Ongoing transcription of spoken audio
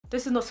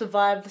This is not a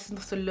vibe, this is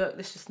not a look,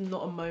 this is just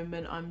not a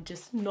moment. I'm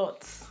just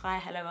not. Hi,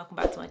 hello, welcome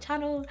back to my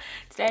channel.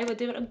 Today we're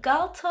doing a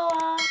girl tour.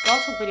 Girl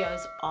talk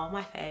videos are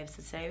my faves.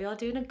 So today we are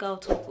doing a girl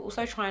talk. We're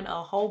also trying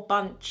a whole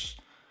bunch,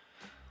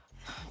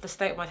 the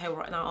state of my table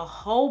right now, a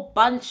whole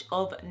bunch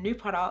of new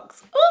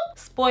products. Ooh,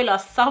 spoiler,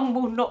 some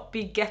will not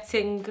be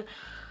getting,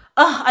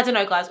 I don't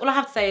know guys, all I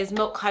have to say is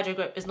Milk Hydro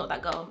Grip is not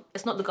that girl.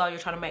 It's not the girl you're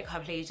trying to make her,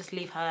 please, just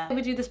leave her.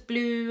 We do this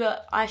blue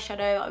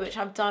eyeshadow, which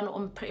I've done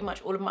on pretty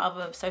much all of my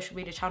other social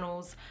media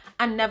channels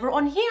and never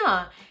on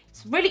here.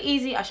 It's really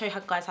easy, I show you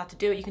guys how to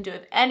do it. You can do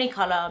it with any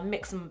color,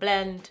 mix and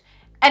blend,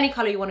 any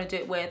color you want to do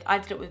it with. I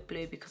did it with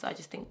blue because I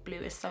just think blue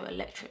is so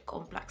electric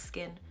on black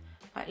skin.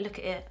 Like, look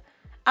at it.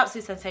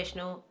 Absolutely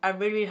sensational. I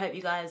really hope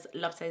you guys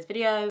love today's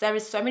video. There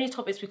is so many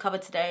topics we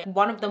covered today.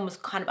 One of them was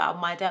kind of out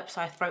of my depth,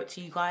 so I throw it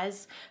to you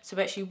guys. So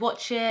make sure you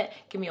watch it,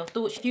 give me your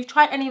thoughts. If you've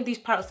tried any of these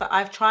products that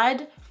I've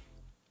tried,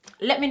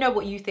 let me know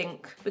what you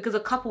think, because a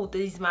couple of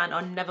these, man,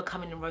 are never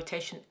coming in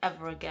rotation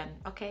ever again,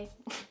 okay?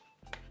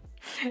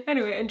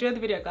 Anyway, enjoy the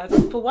video, guys.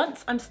 For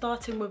once, I'm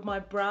starting with my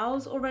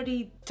brows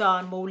already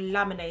done, more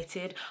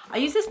laminated. I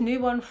use this new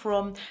one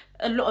from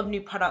a lot of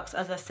new products,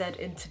 as I said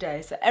in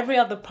today. So every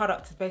other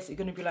product is basically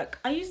going to be like,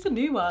 I used the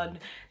new one.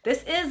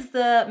 This is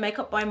the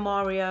Makeup by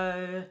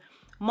Mario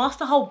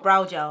Master Hold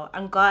Brow Gel.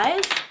 And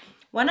guys,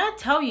 when I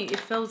tell you, it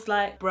feels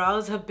like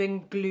brows have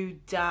been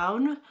glued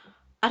down.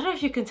 I don't know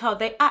if you can tell,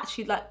 they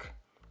actually, like,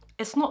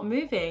 it's not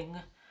moving.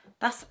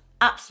 That's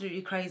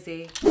absolutely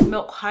crazy.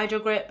 Milk Hydro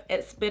Grip.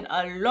 It's been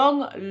a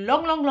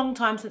long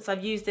time since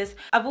I've used this.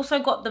 I've also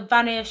got the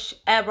Vanish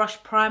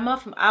Airbrush Primer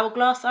from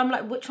Hourglass. I'm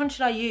like, which one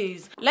should I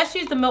use? Let's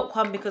use the Milk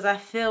one because I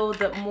feel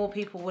that more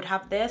people would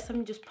have this. Let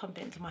me just pump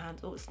it into my hands.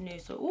 Oh, it's new.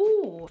 So,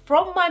 ooh.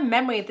 From my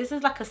memory, this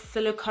is like a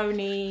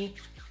silicone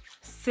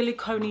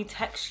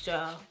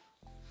texture.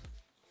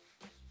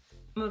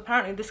 And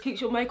apparently this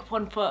keeps your makeup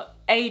on for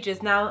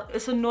ages. Now,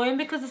 it's annoying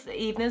because it's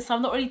the evening, so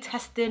I'm not really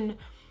testing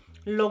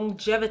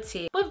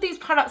longevity with these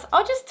products.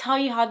 I'll just tell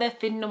you how they're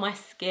fitting on my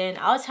skin.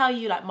 I'll tell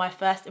you like my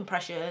first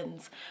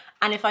impressions,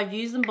 and if I've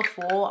used them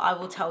before, I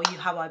will tell you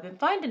how I've been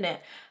finding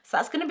it. So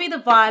that's going to be the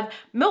vibe.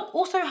 Milk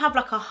also have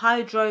like a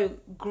Hydro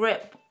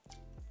Grip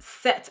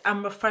set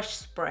and refresh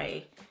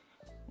spray,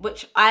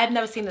 which I have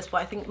never seen this,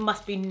 but I think it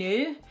must be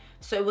new.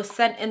 So it was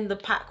sent in the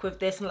pack with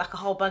this and like a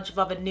whole bunch of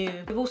other new.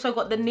 We've also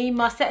got the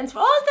Nima settings.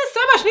 Oh, there's so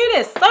much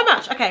newness, so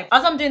much. Okay,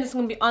 as I'm doing this, I'm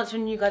gonna be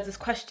answering you guys this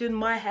question.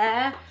 My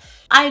hair,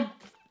 I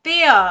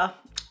fear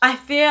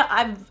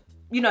I've,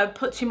 you know,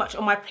 put too much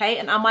on my plate,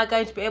 and am I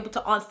going to be able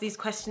to answer these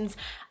questions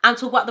and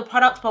talk about the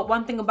products? But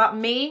one thing about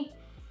me,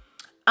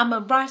 I'm a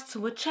rise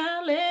to a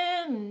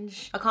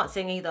challenge. I can't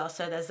sing either,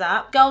 so there's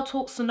that. Girl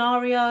talk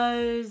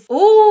scenarios.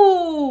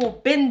 Ooh,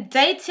 been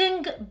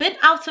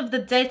out of the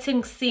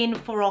dating scene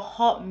for a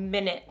hot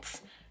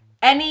minute.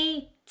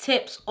 Any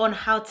tips on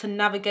how to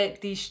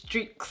navigate these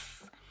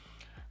streaks?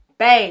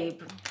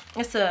 Babe,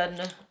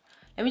 listen.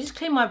 Let me just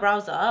clean my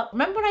brows up.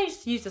 Remember when I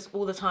used to use this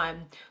all the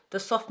time? The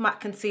Soft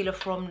Matte Concealer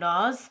from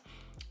NARS.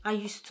 I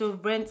used to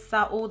rinse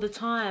that all the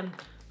time.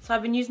 So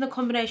I've been using a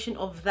combination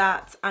of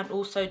that and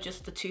also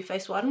just the Too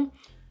Faced one.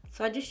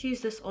 So I just use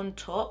this on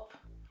top.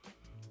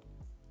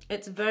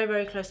 It's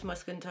very close to my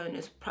skin tone.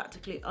 It's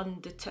practically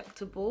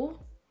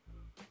undetectable.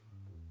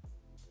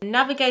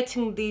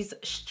 Navigating these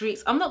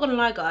streets, I'm not gonna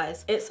lie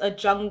guys, it's a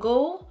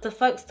jungle. The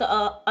folks that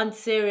are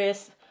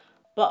unserious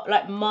but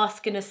like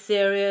masking as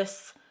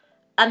serious.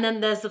 And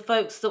then there's the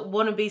folks that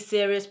want to be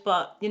serious,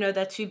 but, you know,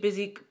 they're too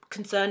busy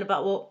concerned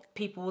about what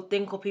people will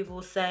think or people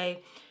will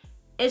say.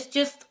 It's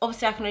just,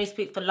 obviously I can only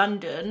speak for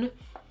London,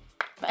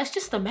 but it's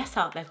just a mess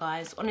out there,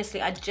 guys.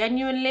 Honestly, I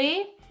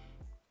genuinely,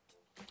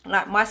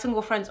 like, my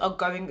single friends are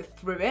going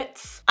through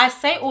it. I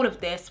say all of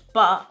this,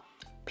 but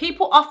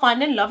people are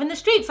finding love in the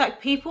streets.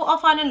 Like, people are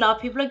finding love,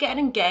 people are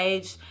getting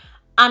engaged.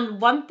 And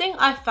one thing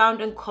I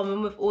found in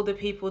common with all the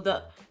people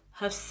that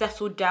have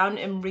settled down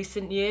in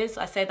recent years,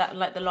 I say that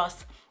like the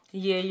last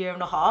year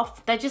and a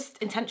half, they're just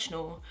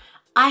intentional.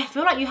 I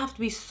feel like you have to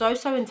be so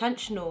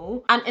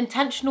intentional, and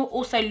intentional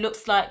also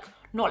looks like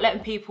not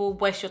letting people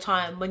waste your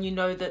time when you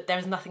know that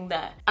there's nothing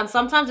there. And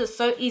sometimes it's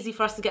so easy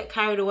for us to get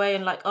carried away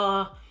and like,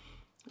 oh,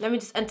 let me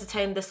just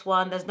entertain this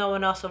one, there's no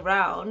one else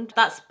around.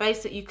 That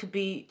space that you could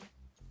be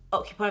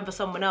occupying for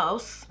someone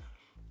else,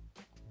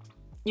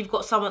 you've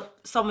got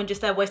someone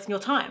just there wasting your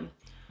time.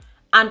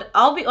 And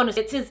I'll be honest,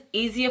 it is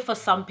easier for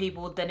some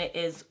people than it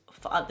is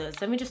for others.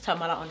 Let me just turn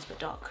my light on, it's a bit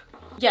dark.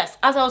 Yes,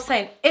 as I was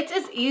saying, it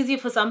is easier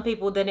for some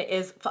people than it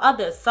is for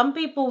others. Some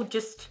people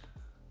just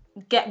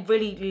get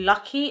really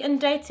lucky in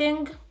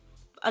dating.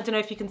 I don't know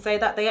if you can say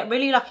that. They get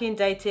really lucky in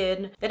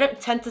dating. They don't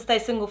tend to stay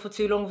single for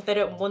too long if they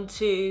don't want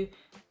to.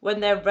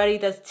 When they're ready,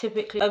 there's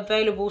typically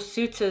available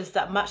suitors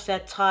that match their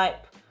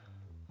type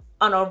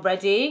and are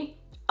ready.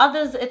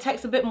 Others, it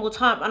takes a bit more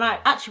time. And I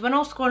actually, when I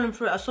was scrolling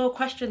through it, I saw a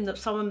question that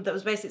someone that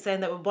was basically saying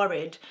they were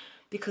worried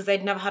because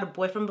they'd never had a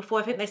boyfriend before.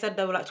 I think they said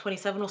they were like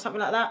 27 or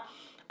something like that.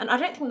 And I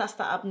don't think that's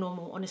that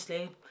abnormal,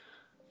 honestly.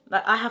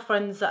 Like, I have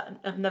friends that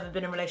have never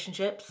been in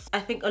relationships. I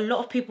think a lot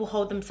of people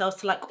hold themselves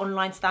to like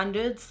online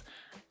standards,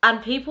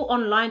 And people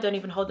online don't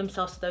even hold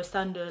themselves to those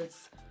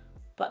standards,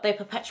 but they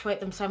perpetuate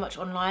them so much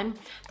online.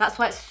 That's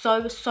why it's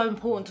so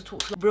important to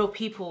talk to real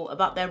people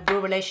about their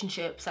real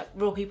relationships, like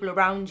real people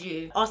around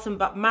you. Ask them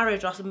about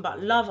marriage, ask them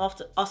about love,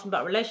 ask them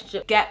about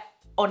relationship. Get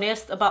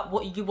honest about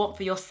what you want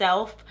for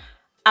yourself,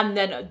 and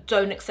then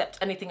don't accept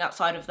anything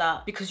outside of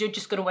that, because you're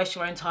just gonna waste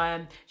your own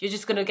time. You're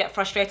just gonna get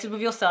frustrated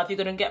with yourself. You're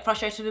gonna get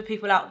frustrated with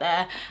people out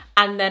there,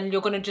 and then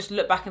you're gonna just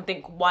look back and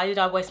think, why did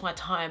I waste my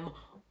time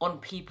on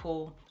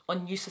people,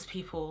 on useless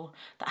people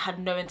that had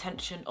no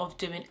intention of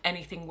doing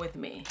anything with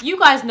me? You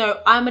guys know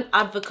I'm an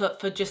advocate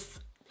for just,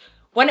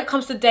 when it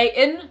comes to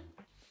dating,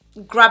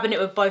 grabbing it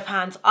with both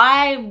hands.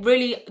 I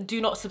really do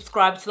not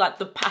subscribe to like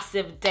the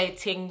passive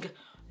dating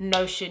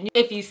notion.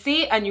 If you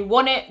see it and you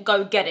want it,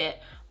 go get it.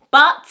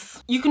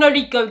 But you can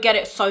only go get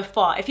it so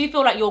far. If you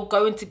feel like you're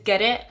going to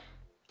get it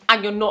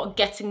and you're not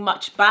getting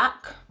much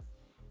back,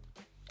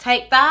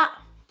 take that,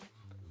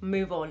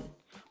 move on.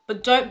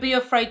 But don't be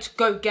afraid to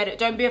go get it.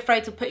 Don't be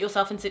afraid to put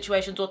yourself in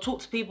situations or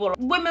talk to people.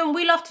 Women,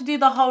 we love to do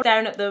the whole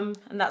staring at them,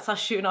 and that's us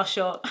shooting our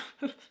shot.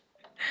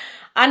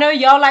 I know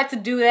y'all like to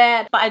do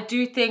that, but I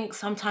do think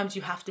sometimes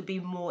you have to be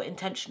more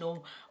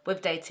intentional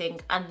with dating,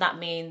 and that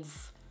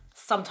means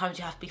sometimes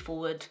you have to be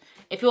forward.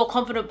 If you're a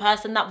confident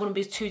person, that wouldn't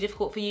be too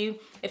difficult for you.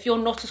 If you're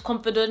not as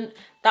confident,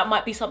 that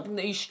might be something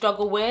that you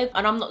struggle with.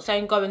 And I'm not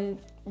saying go and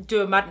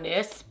do a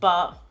madness,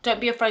 but don't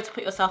be afraid to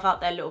put yourself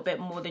out there a little bit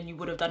more than you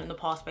would have done in the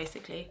past,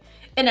 basically.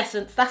 In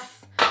essence,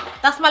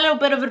 that's my little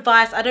bit of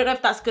advice. I don't know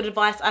if that's good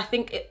advice. I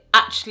think it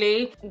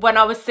actually, when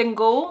I was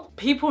single,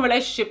 people in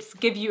relationships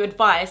give you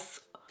advice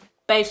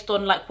based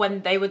on like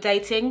when they were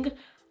dating.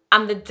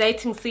 And the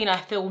dating scene, I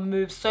feel,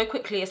 moves so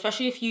quickly,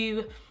 especially if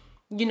you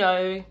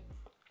know,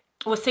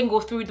 were single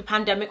through the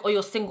pandemic or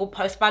you're single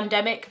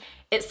post-pandemic.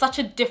 It's such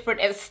a different,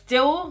 it's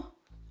still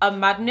a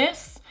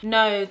madness.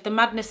 No, the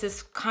madness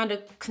is kind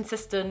of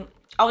consistent.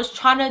 I was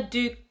trying to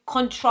do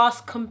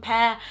contrast,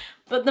 compare,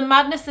 but the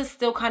madness is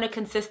still kind of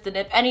consistent.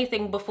 If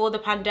anything, before the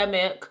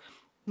pandemic,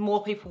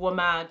 more people were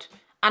mad.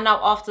 And now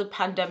after the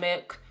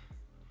pandemic,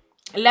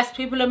 less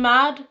people are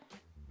mad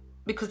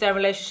because they're in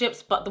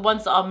relationships, but the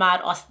ones that are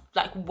mad are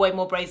like way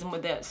more brazen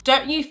with it.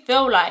 Don't you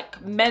feel like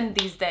men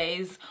these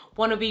days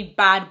want to be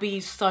bad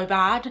bees so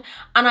bad?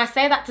 And I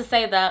say that to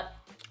say that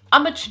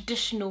I'm a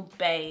traditional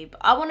babe.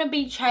 I want to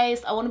be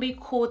chased, I want to be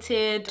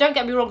courted. Don't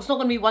get me wrong, it's not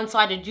going to be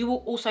one-sided. You will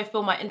also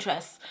feel my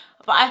interests.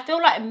 But I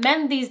feel like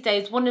men these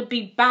days want to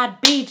be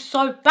bad bees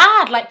so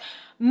bad. Like,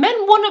 men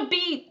want to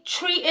be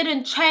treated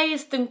and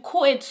chased and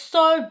courted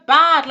so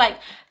bad. Like,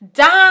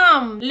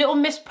 damn, little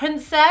Miss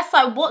Princess,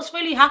 like, what's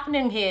really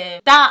happening here?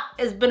 That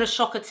has been a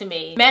shocker to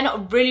me.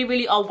 Men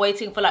really are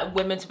waiting for like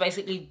women to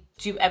basically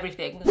do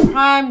everything.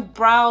 Prime,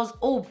 brows,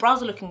 oh,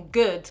 brows are looking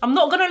good. I'm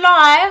not gonna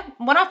lie,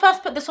 when I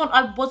first put this on,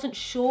 I wasn't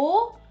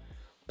sure,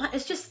 but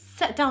it's just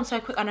set down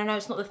so quick. And I know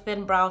it's not the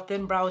thin brow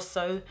is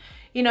so,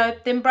 you know,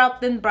 thin brown.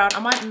 I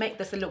might make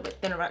this a little bit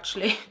thinner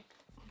actually.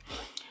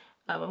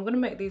 I'm gonna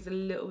make these a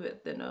little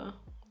bit thinner,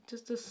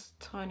 just this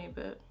tiny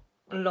bit.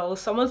 Lol,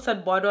 someone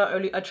said, why do I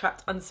only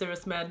attract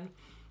unserious men?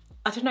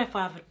 I don't know if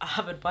I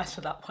have advice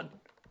for that one.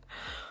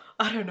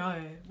 I don't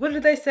know. What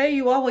did they say?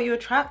 You are what you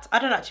attract? I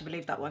don't actually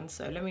believe that one,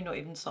 so let me not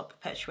even start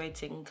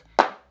perpetuating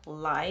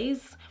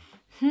lies.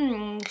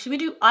 Should we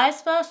do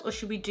eyes first or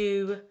should we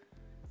do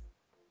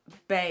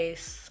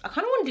base? I kind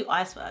of want to do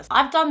eyes first.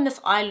 I've done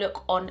this eye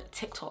look on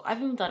TikTok. I've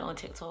even done it on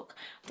TikTok.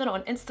 I've done it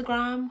on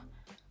Instagram.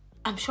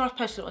 I'm sure I've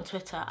posted it on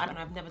Twitter and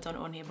I've never done it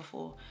on here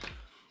before.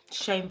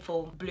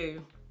 Shameful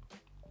blue.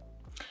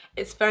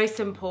 It's very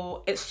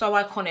simple, it's so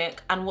iconic,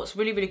 and what's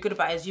really good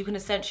about it is you can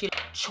essentially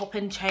chop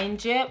and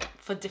change it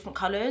for different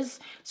colours.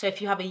 So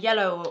if you have a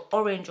yellow or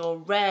orange or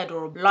red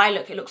or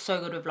lilac, it looks so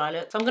good with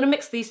lilac. So I'm gonna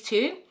mix these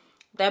two.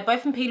 They're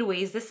both in P.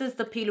 Louise. This is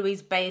the P.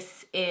 Louise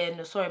base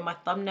in, sorry, my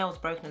thumbnail's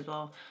broken as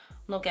well.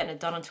 I'm not getting it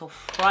done until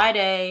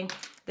Friday.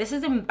 This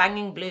is in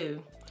Banging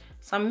Blue.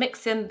 So I'm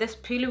mixing this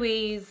P.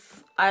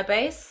 Louise eye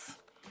base.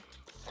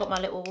 Got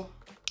my little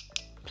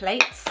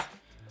plates.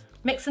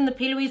 Mixing the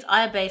P. Louise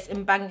eye base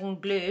in Banging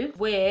Blue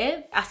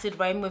with Acid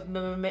Rain with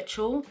Mima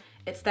Mitchell.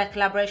 It's their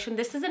collaboration.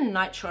 This is in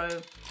Nitro.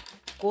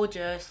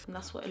 Gorgeous. And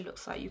that's what it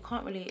looks like. You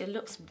can't really, it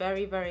looks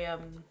very,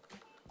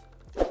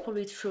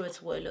 probably truer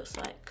to what it looks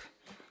like.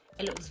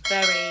 It looks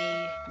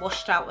very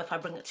washed out if I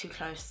bring it too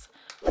close.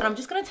 And I'm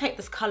just gonna take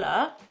this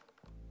color.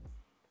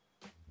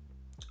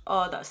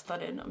 Oh, that's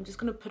stunning. I'm just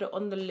gonna put it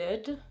on the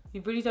lid.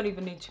 You really don't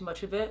even need too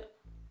much of it,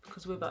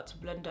 because we're about to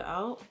blend it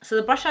out. So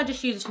the brush I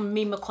just used is from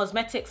Mima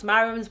Cosmetics,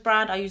 Mariam's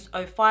brand. I used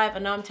 05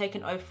 and now I'm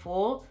taking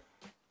 04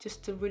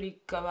 just to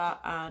really go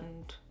out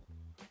and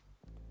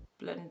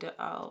blend it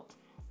out.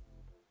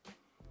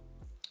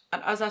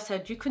 And as I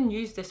said, you can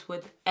use this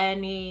with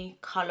any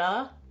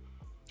color.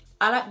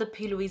 I like the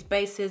P. Louise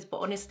bases, but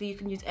honestly, you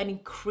can use any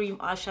cream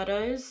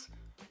eyeshadows.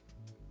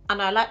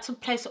 And I like to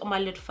place it on my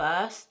lid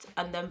first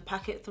and then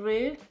pack it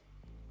through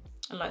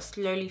and like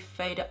slowly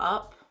fade it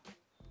up.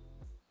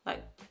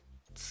 Like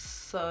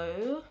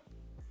so.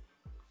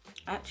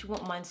 I actually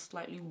want mine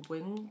slightly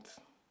winged.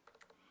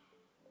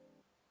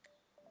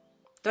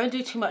 Don't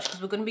do too much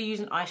because we're going to be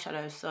using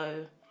eyeshadow,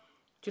 so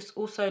just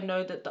also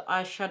know that the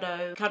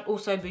eyeshadow can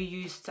also be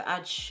used to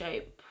add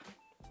shape.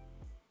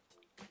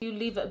 You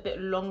leave it a bit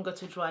longer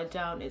to dry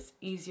down, it's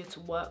easier to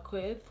work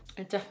with.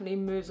 It definitely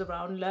moves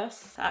around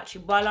less.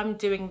 Actually, while I'm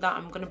doing that,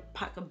 I'm going to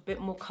pack a bit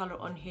more colour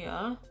on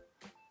here.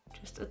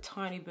 Just a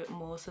tiny bit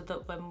more, so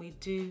that when we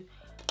do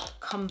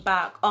come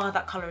back, oh,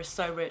 that colour is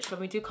so rich. When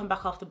we do come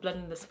back after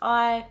blending this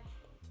eye,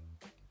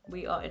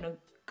 we are in a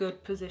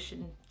good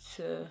position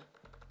to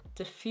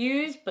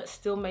diffuse but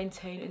still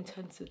maintain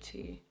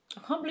intensity.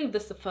 I can't believe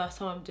this is the first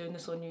time I'm doing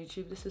this on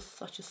YouTube. This is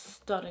such a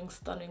stunning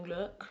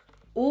look.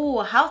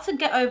 Oh, how to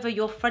get over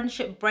your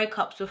friendship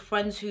breakups with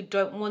friends who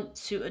don't want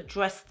to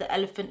address the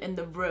elephant in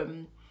the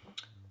room.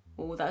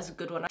 Oh, that is a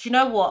good one. Do you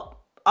know what?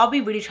 I'll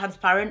be really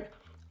transparent.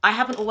 I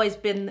haven't always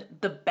been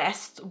the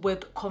best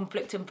with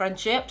conflict in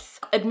friendships.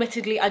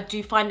 Admittedly, I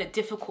do find it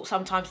difficult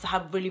sometimes to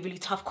have really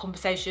tough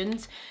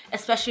conversations,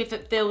 especially if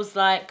it feels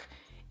like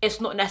it's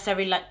not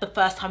necessarily like the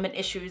first time an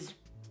issue's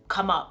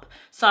come up.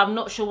 So I'm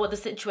not sure what the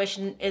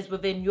situation is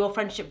within your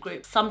friendship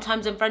group.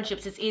 Sometimes in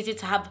friendships, it's easier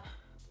to have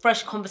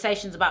fresh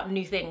conversations about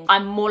new things.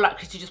 I'm more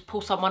likely to just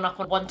pull someone up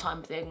on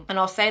one-time thing. And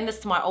I was saying this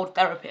to my old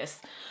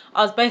therapist.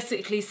 I was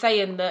basically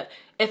saying that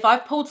if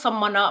I've pulled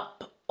someone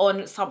up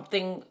on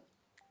something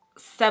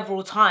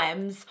several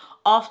times,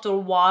 after a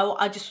while,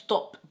 I just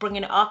stop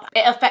bringing it up.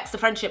 It affects the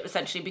friendship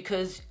essentially,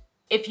 because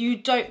if you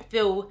don't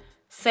feel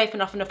safe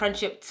enough in a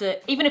friendship to,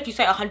 even if you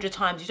say it 100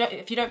 times,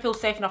 if you don't feel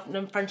safe enough in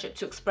a friendship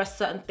to express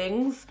certain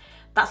things,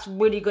 that's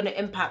really going to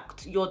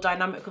impact your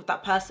dynamic with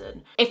that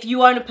person. If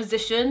you are in a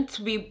position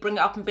to bring it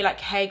up and be like,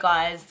 hey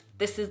guys,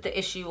 this is the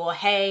issue, or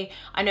hey,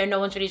 I know no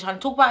one's really trying to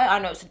talk about it, I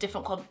know it's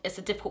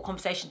a difficult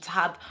conversation to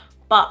have,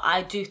 but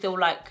I do feel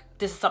like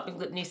this is something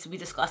that needs to be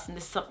discussed and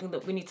this is something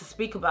that we need to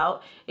speak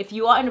about. If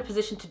you are in a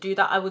position to do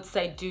that, I would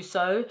say do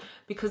so,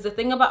 because the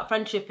thing about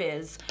friendship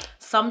is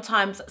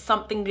sometimes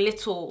something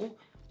little,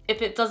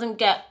 if it doesn't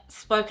get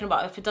spoken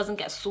about, if it doesn't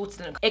get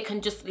sorted, it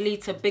can just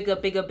lead to bigger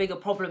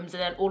problems,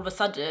 and then all of a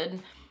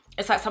sudden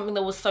it's like something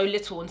that was so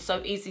little and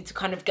so easy to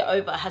kind of get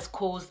over has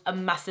caused a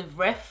massive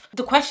rift.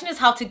 The question is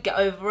how to get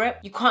over it.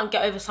 You can't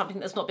get over something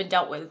that's not been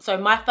dealt with. So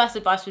my first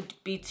advice would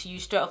be to you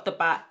straight off the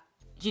bat,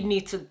 you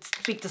need to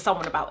speak to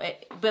someone about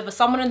it, whether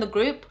someone in the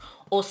group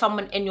or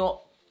someone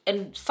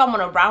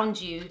someone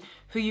around you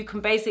who you can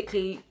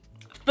basically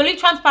fully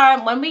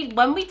transparent.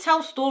 When we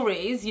tell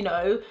stories, you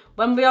know,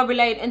 when we are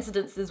relaying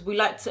incidences, we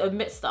like to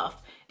admit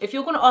stuff. If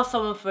you're going to ask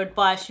someone for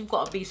advice, you've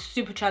got to be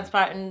super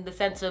transparent in the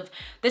sense of,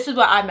 this is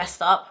where I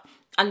messed up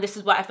and this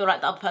is where I feel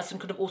like the other person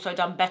could have also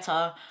done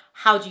better.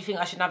 How do you think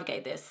I should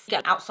navigate this?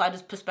 Get an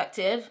outsider's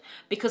perspective,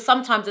 because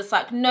sometimes it's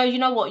like, no, you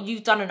know what,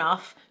 you've done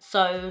enough.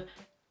 So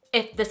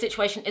if the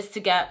situation is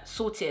to get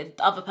sorted,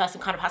 the other person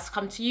kind of has to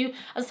come to you.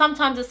 And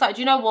sometimes it's like,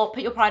 do you know what,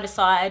 put your pride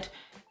aside.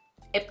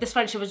 If this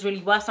friendship is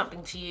really worth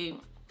something to you,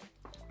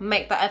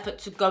 make that effort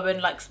to go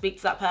and like speak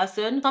to that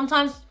person.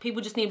 Sometimes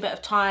people just need a bit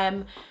of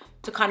time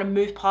to kind of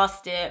move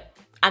past it,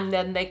 and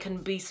then it can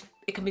be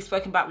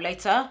spoken about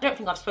later. I don't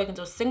think I've spoken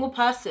to a single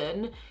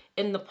person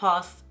in the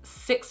past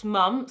 6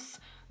 months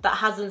that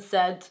hasn't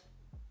said,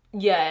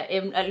 yeah,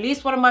 in at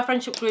least one of my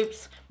friendship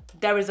groups,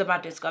 there is a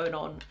madness going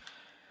on.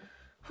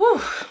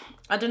 Whew.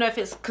 I don't know if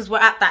it's because we're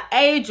at that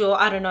age,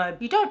 or I don't know.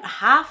 You don't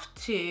have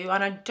to,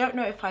 and I don't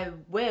know if I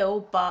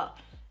will, but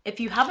if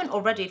you haven't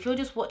already, if you're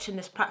just watching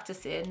this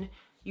practicing,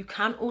 you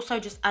can also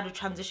just add a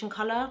transition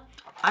color.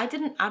 I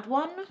didn't add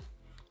one,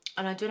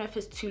 and I don't know if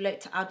it's too late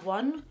to add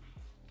one,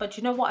 but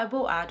you know what I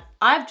will add?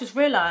 I've just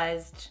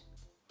realized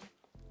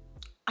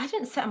I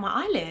didn't set my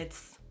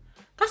eyelids.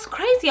 That's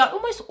crazy. I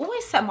almost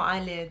always set my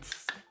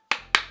eyelids.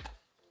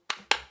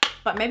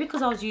 But maybe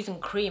because I was using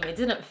cream, it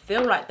didn't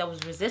feel like there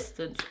was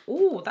resistance.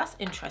 Oh, that's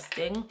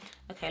interesting.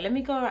 Okay, let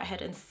me go right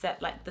ahead and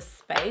set like the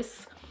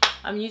space.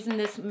 I'm using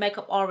this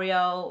Makeup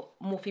L'Oreal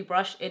Morphe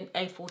brush in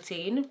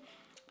A14. I'm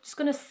just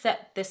gonna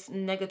set this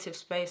negative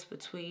space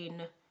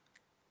between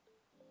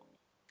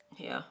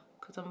here,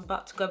 because I'm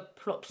about to go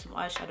plop some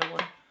eyeshadow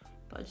on,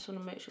 but I just want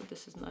to make sure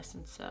this is nice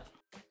and set.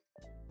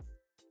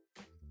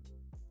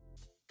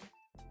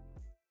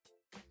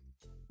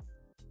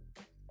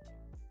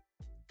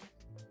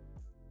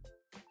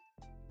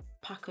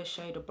 Pack a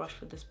shader brush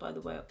for this, by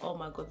the way. Oh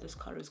my god, this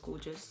color is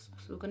gorgeous.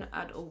 So we're gonna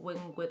add a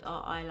wing with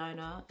our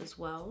eyeliner as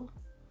well.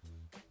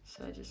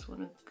 So I just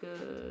want a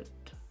good,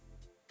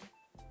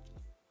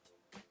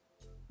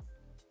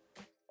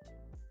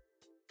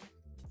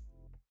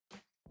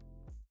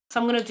 so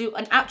I'm gonna do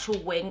an actual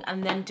wing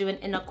and then do an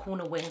inner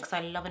corner wing, because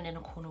I love an inner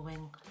corner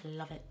wing. I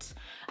love it.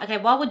 Okay,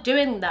 while we're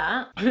doing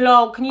that,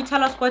 lol, can you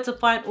tell us where to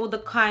find all the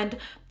kind,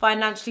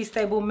 financially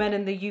stable men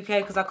in the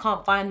UK? Because I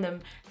can't find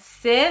them.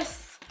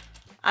 Sis,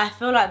 I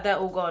feel like they're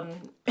all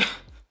gone.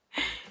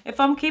 If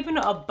I'm keeping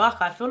it a buck,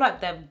 I feel like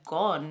they're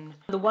gone.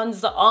 The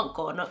ones that aren't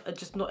gone are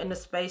just not in the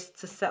space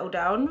to settle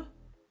down.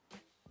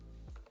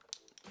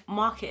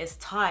 Market is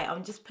tight.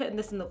 I'm just putting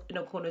this in the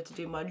inner corner to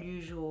do my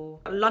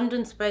usual.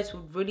 London space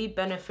would really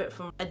benefit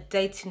from a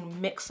dating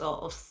mixer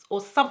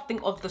or something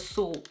of the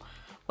sort,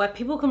 where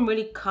people can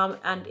really come,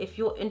 and if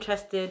you're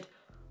interested,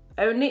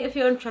 only if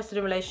you're interested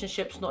in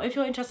relationships, not if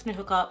you're interested in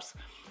hookups,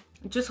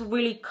 just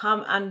really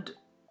come and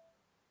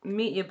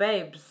meet your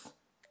babes.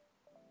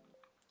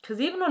 Because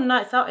even on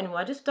nights out anymore,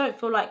 I just don't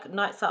feel like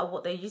nights out are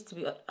what they used to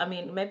be. I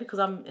mean, maybe because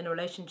I'm in a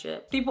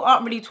relationship. People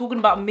aren't really talking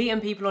about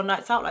meeting people on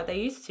nights out like they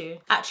used to.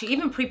 Actually,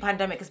 even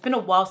pre-pandemic, it's been a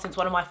while since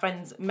one of my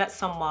friends met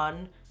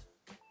someone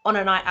on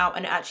a night out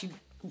and it actually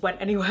went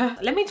anywhere.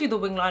 Let me do the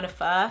wing liner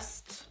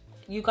first.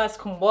 You guys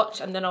can watch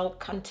and then I'll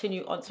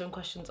continue answering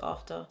questions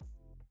after.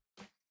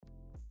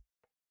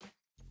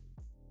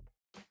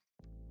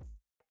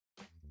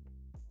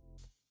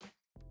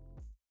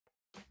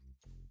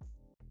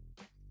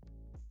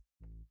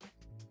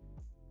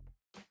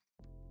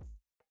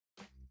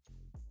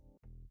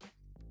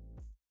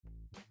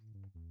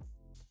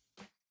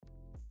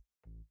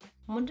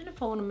 I'm wondering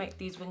if I want to make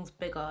these wings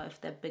bigger, if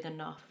they're big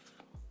enough.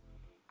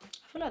 I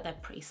feel like they're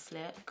pretty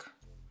slick.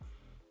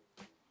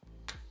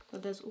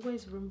 But there's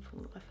always room for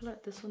them. I feel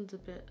like this one's a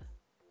bit...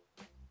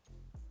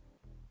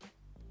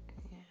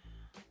 yeah.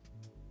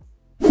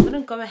 I'm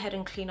gonna go ahead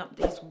and clean up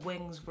these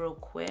wings real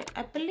quick.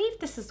 I believe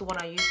this is the one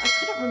I used. I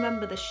couldn't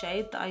remember the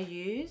shade that I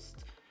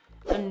used,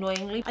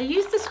 annoyingly. I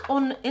used this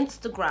on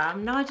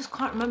Instagram. Now I just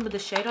can't remember the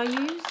shade I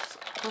used.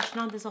 Gosh,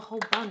 now there's a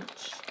whole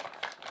bunch.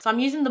 So I'm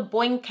using the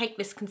Boing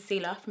Cakeless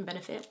Concealer from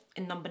Benefit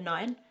in number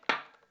 9.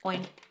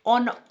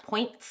 On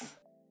Point.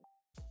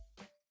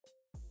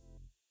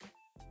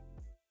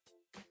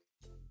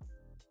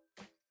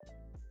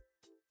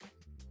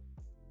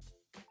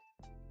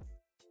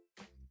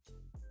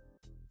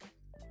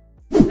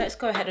 Let's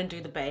go ahead and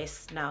do the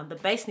base now. The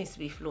base needs to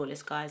be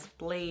flawless, guys.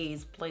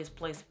 Please, please,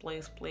 please,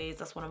 please, please.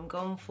 That's what I'm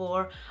going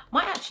for.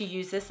 Might actually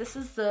use this. This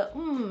is the...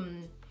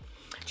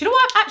 Do you know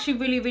what I've actually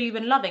really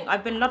been loving?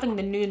 I've been loving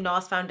the new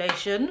NARS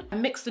foundation. I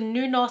mixed the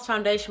new NARS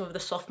foundation with the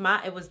soft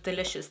matte. It was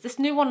delicious. This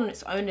new one on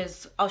its own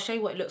is, I'll show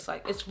you what it looks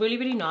like. It's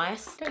really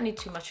nice. Don't need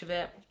too much of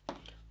it.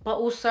 But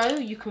also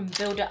you can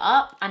build it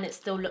up and it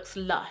still looks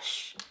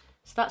lush.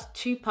 So that's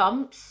 2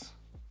 pumps.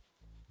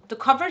 The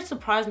coverage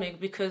surprised me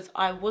because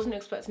I wasn't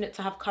expecting it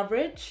to have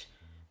coverage.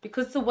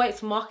 Because the way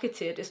it's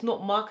marketed, it's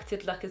not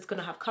marketed like it's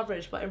gonna have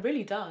coverage, but it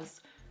really does.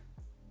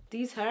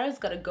 These hairs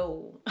gotta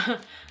go.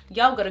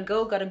 Y'all gotta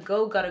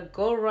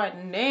go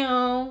right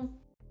now.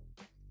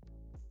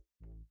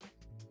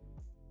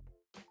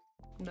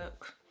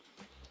 Look.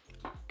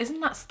 Isn't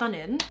that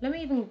stunning? Let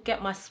me even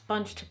get my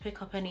sponge to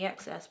pick up any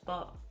excess,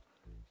 but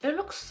it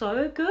looks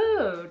so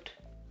good.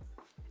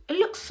 It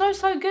looks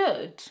so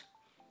good.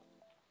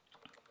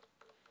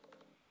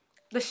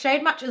 The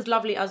shade match is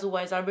lovely as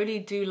always. I really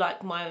do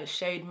like my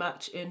shade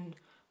match in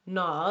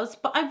NARS,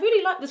 but I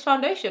really like this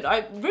foundation.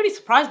 It really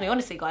surprised me,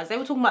 honestly, guys. They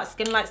were talking about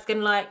skin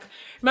like.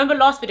 Remember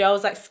last video I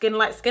was like skin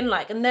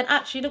like, and then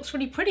actually looks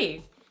really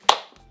pretty.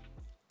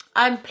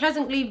 I'm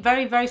pleasantly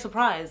very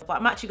surprised, but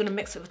I'm actually going to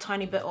mix it with a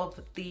tiny bit of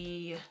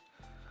the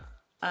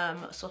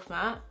soft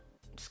matte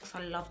just because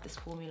I love this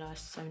formula.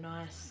 It's so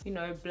nice. You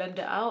know, blend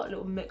it out, a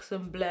little mix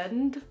and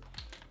blend,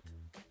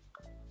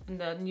 and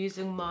then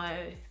using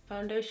my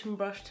foundation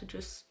brush to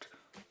just...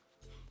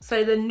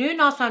 So the new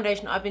NARS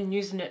foundation, I've been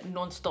using it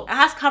non-stop. It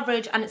has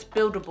coverage and it's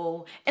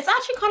buildable. It's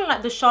actually kind of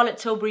like the Charlotte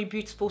Tilbury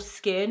Beautiful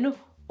Skin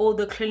or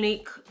the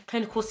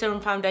Clinical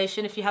Serum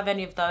Foundation, if you have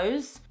any of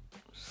those.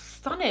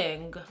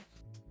 Stunning.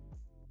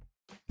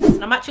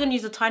 And I'm actually gonna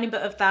use a tiny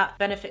bit of that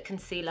Benefit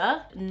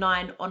Concealer,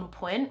 9 On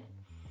Point.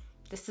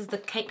 This is the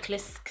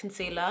Cakeless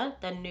Concealer,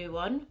 their new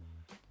one.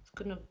 I'm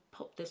gonna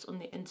pop this on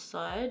the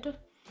inside.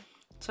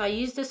 So I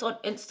used this on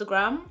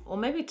Instagram or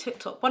maybe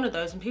TikTok, one of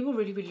those, and people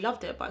really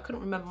loved it, but I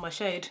couldn't remember my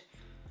shade.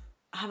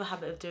 I have a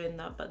habit of doing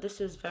that, but this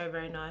is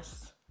very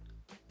nice.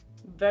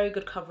 Very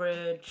good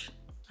coverage.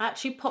 I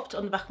actually popped it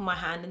on the back of my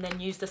hand and then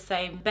used the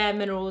same Bare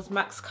Minerals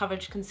Max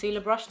Coverage Concealer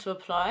brush to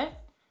apply.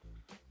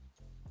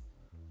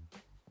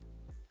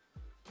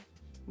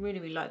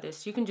 Really like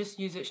this. You can just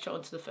use it straight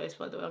onto the face,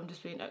 by the way. I'm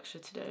just being extra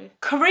today.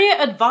 Career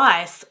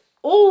advice.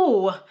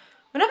 Oh,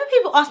 whenever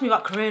people ask me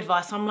about career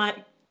advice, I'm like,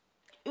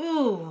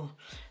 ooh,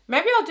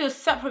 maybe I'll do a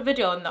separate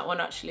video on that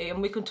one actually,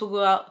 and we can talk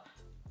about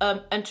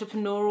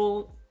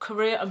entrepreneurial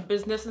career and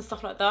business and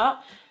stuff like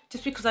that.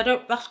 Just because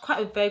that's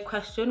quite a vague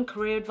question,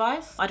 career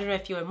advice. I don't know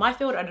if you're in my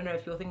field, I don't know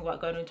if you're thinking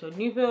about going into a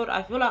new field.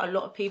 I feel like a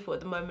lot of people at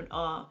the moment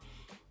are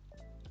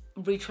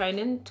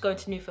retraining to go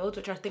into new fields,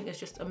 which I think is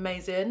just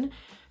amazing,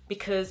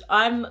 because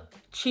I'm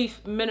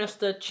chief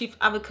minister, chief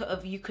advocate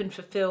of you can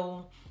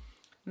fulfill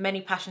many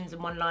passions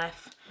in one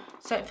life.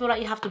 So I feel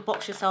like you have to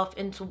box yourself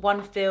into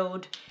one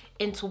field,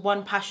 into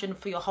one passion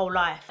for your whole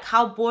life.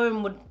 How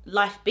boring would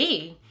life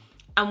be?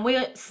 And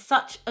we're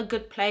such a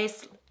good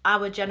place,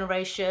 our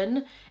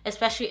generation,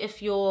 especially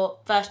if you're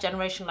first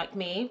generation like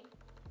me.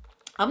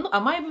 Am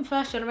I even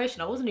first generation?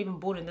 I wasn't even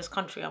born in this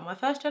country. Am I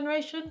first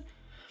generation?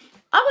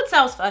 I would say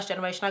I was first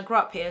generation. I grew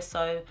up here,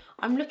 so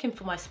I'm looking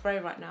for my spray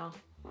right now.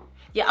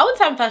 Yeah, I would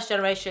say I'm first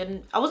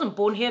generation. I wasn't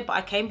born here, but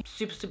I came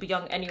super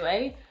young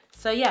anyway.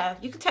 So yeah,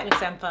 you could technically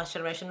say I'm first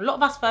generation. A lot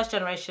of us first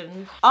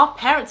generation, our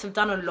parents have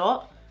done a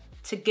lot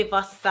to give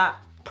us that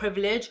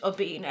privilege of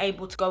being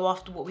able to go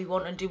after what we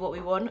want and do what we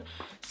want.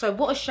 So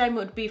what a shame it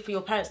would be for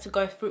your parents to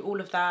go through all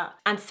of that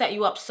and set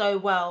you up so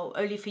well,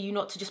 only for you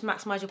not to just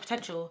maximize your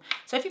potential.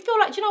 So if you feel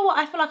like, do you know what,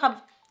 I feel like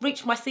I've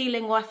reached my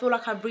ceiling, or I feel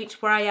like I've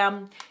reached where I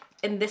am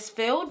in this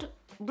field,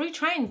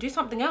 retrain, do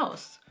something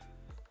else.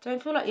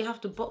 Don't feel like you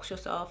have to box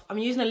yourself. I'm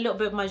using a little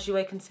bit of my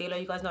Jouer concealer.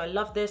 You guys know I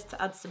love this, to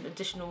add some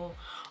additional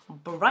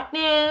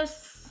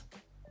brightness.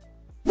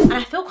 And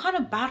I feel kind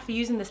of bad for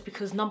using this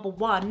because number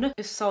one,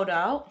 it's sold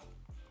out.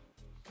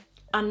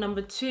 And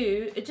number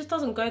two, it just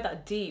doesn't go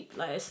that deep.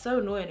 Like, it's so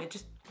annoying. It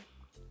just,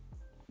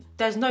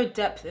 there's no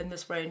depth in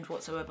this range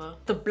whatsoever.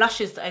 The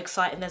blushes that are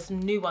exciting, there's some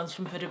new ones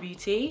from Huda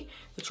Beauty,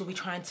 which we'll be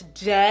trying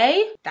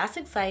today. That's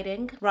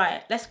exciting.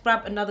 Right, let's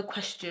grab another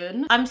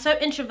question. I'm so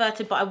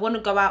introverted, but I want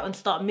to go out and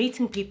start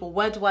meeting people.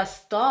 Where do I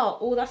start?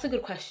 Oh, that's a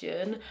good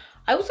question.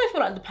 I also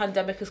feel like the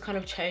pandemic has kind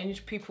of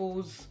changed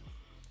people's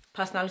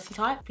personality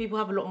type. People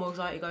have a lot more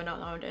anxiety going out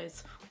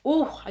nowadays.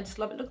 Oh, I just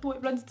love it. Look at the way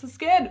it blends into the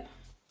skin.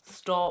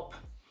 Stop.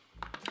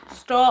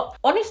 Stop.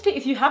 Honestly,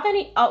 if you have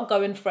any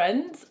outgoing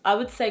friends, I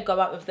would say go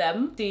out with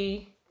them,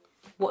 see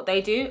what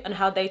they do and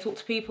how they talk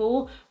to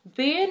people.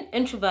 Being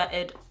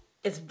introverted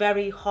is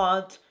very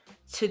hard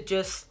to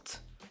just...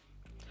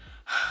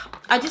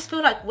 I just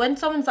feel like when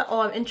someone's like,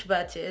 oh, I'm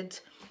introverted,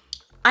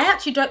 I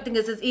actually don't think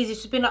it's as easy as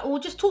just being like, oh,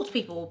 just talk to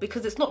people,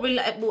 because it's not really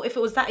like, well, if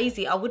it was that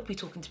easy, I would be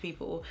talking to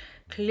people.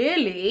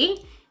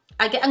 Clearly,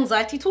 I get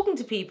anxiety talking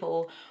to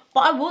people.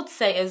 What I would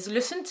say is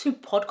listen to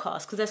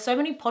podcasts, because there's so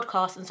many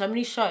podcasts and so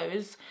many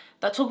shows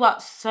that talk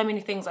about so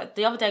many things. Like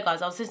the other day,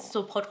 guys, I was listening to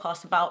a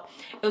podcast about,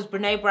 it was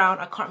Brene Brown,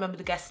 I can't remember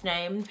the guest's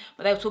name,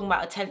 but they were talking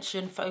about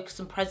attention, focus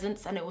and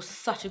presence, and it was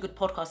such a good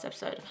podcast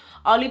episode.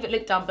 I'll leave it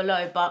linked down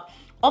below, but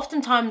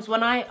oftentimes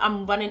when I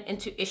am running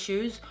into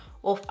issues,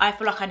 or if I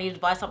feel like I need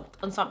advice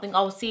on something,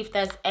 I'll see if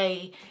there's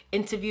a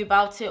interview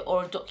about it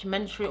or a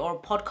documentary or a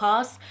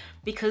podcast,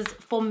 because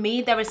for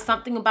me, there is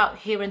something about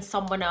hearing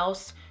someone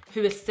else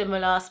who is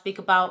similar speak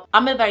about,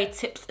 I'm a very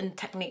tips and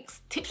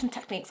techniques,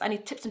 I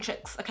need tips and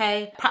tricks,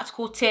 okay?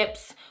 Practical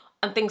tips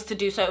and things to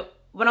do. So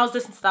when I was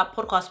listening to that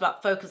podcast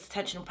about focus,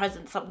 attention and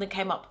presence, something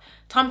came up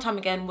time and time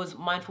again was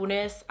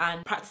mindfulness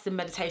and practicing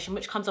meditation,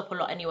 which comes up a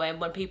lot anyway. And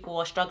when people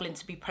are struggling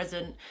to be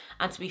present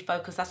and to be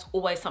focused, that's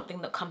always something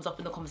that comes up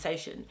in the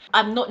conversation.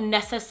 I'm not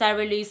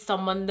necessarily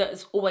someone that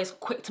is always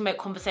quick to make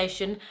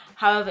conversation.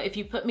 However, if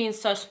you put me in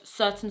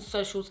certain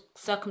social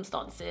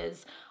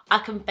circumstances, I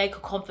can fake a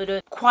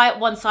confident, quiet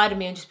one side of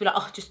me and just be like,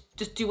 oh, just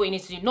do what you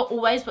need to do. Not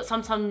always, but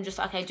sometimes I'm just,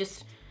 okay,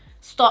 just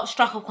strike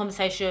up a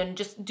conversation,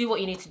 just do what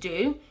you need to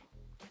do.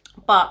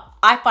 But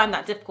I find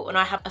that difficult, and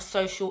I have a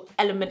social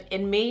element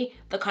in me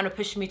that kind of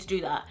pushes me to do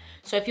that.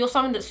 So if you're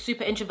someone that's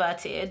super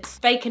introverted,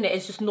 faking it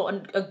is just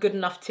not a good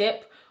enough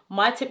tip.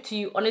 My tip to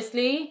you,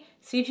 honestly,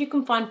 see if you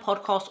can find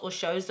podcasts or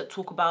shows that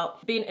talk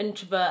about being an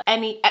introvert,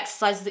 any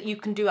exercises that you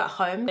can do at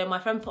home. So my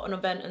friend put on an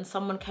event and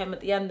someone came at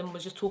the end and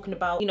was just talking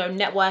about, you know,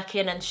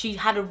 networking, and she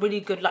had a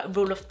really good like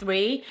rule of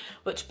 3,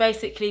 which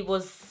basically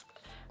was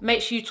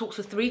make sure you talk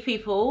to 3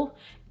 people,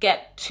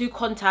 get 2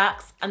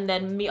 contacts, and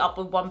then meet up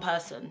with 1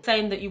 person.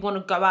 Saying that you want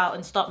to go out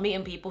and start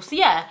meeting people. So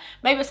yeah,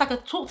 maybe it's like a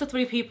talk to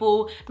 3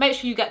 people, make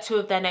sure you get 2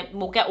 of their names,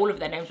 well, get all of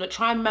their names, but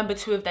try and remember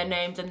 2 of their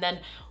names, and then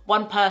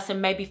 1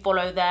 person maybe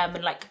follow them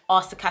and like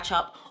ask to catch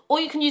up.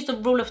 Or you can use the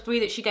rule of 3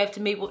 that she gave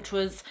to me, which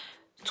was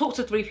talk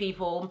to 3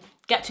 people,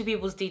 get 2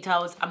 people's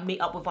details and meet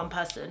up with 1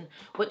 person,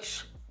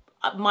 which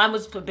mine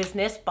was for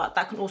business, but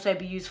that can also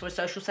be used for a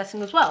social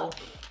setting as well.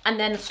 And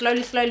then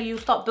slowly you'll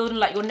start building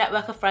like your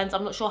network of friends.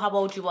 I'm not sure how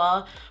old you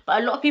are,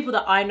 but a lot of people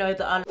that I know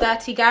that are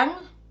 30 gang,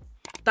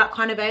 that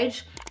kind of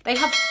age, they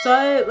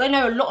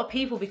know a lot of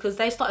people because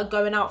they started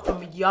going out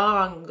from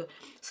young.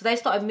 So they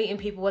started meeting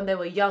people when they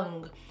were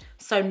young.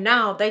 So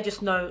now they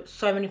just know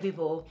so many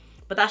people,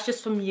 but that's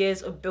just from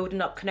years of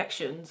building up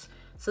connections.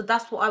 So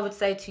that's what I would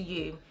say to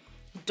you.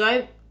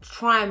 Don't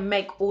try and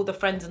make all the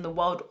friends in the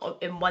world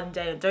in one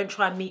day, and don't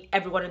try and meet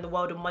everyone in the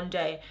world in one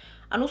day.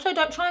 And also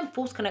don't try and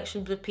force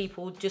connections with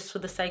people just for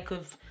the sake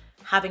of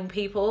having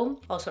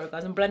people. Oh, sorry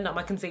guys, I'm blending out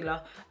my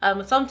concealer.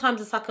 Sometimes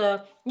it's like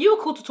you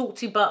were cool to talk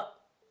to, but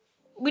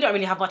we don't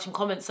really have much in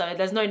common, so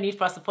there's no need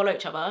for us to follow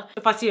each other.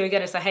 If I see you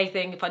again, it's a hey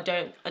thing. If I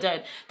don't, I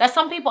don't. There's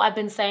some people I've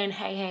been saying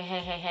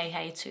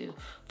hey to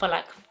for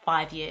like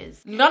 5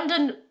 years.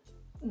 London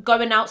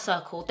going out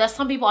circle, there's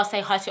some people I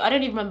say hi to. I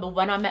don't even remember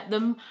when I met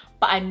them,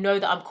 but I know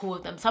that I'm cool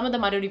with them. Some of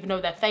them I don't even know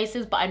their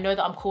faces, but I know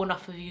that I'm cool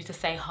enough for you to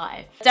say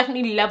hi.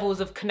 Definitely levels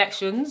of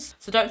connections.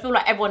 So don't feel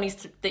like everyone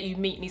that you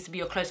meet needs to be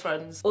your close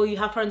friends. Or you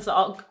have friends that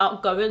are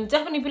outgoing.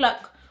 Definitely be like,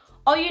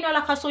 oh, you know,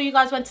 like I saw you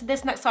guys went to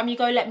this, next time you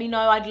go, let me know,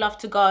 I'd love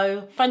to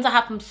go. Friends I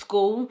have from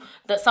school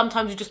that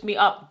sometimes we just meet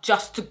up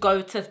just to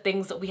go to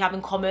things that we have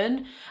in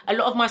common. A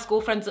lot of my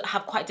school friends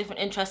have quite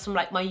different interests from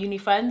like my uni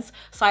friends.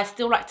 So I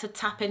still like to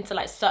tap into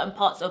like certain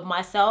parts of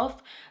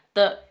myself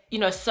that, you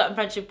know, certain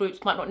friendship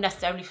groups might not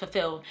necessarily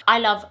fulfill. I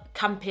love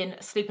camping,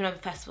 sleeping over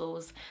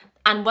festivals.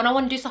 And when I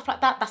want to do stuff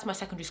like that, that's my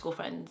secondary school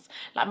friends.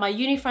 Like my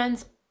uni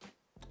friends,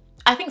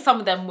 I think some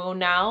of them will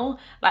now.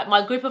 Like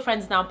my group of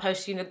friends now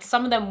post-uni,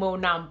 some of them will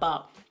now,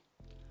 but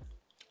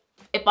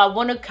If I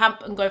want to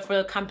camp and go for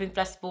a camping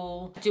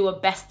festival, do a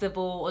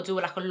festival or do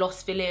like a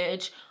lost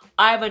village,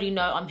 I already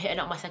know I'm hitting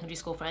up my secondary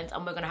school friends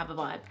and we're gonna have a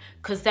vibe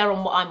because they're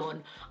on what I'm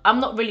on. I'm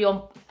not really on,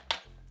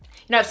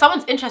 you know, if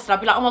someone's interested, I'll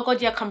be like, oh my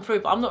God, yeah, come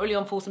through. But I'm not really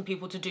on forcing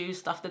people to do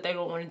stuff that they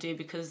don't want to do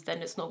because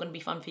then it's not going to be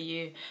fun for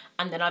you.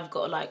 And then I've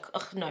got to like,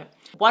 ugh, no.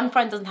 One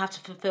friend doesn't have to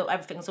fulfill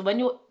everything. So when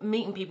you're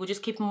meeting people,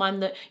 just keep in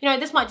mind that, you know,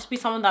 this might just be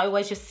someone that I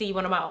always just see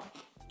when I'm out.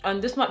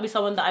 And this might be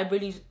someone that I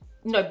really,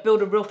 you know,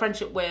 build a real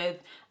friendship with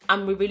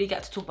and we really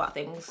get to talk about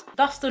things.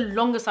 That's the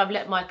longest I've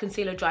let my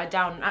concealer dry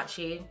down. And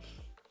actually,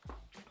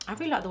 I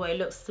really like the way it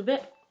looks. It's a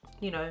bit,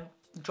 you know,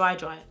 dry.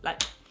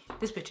 Like,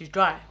 this bitch is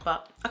dry,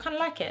 but I kind of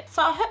like it.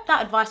 So I hope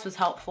that advice was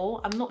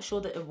helpful. I'm not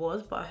sure that it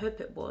was, but I hope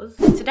it was.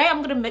 Today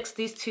I'm gonna mix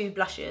these two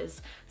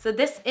blushes. So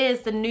this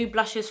is the new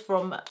blushes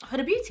from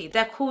Huda Beauty.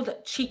 They're called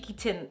Cheeky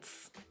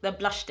Tints. They're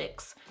blush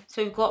sticks.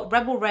 So we've got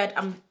Rebel Red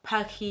and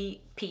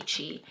Perky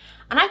Peachy.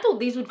 And I thought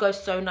these would go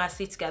so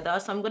nicely together.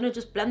 So I'm gonna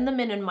just blend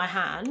them in my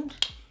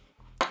hand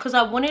because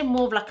I wanted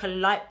more of like a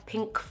light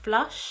pink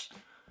flush.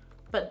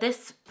 But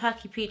this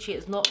Perky Peachy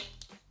is not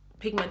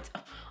pigment.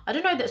 I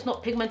don't know that it's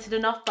not pigmented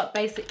enough, but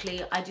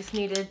basically I just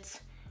needed,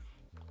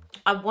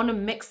 I want to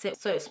mix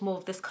it so it's more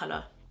of this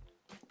color.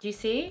 Do you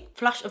see?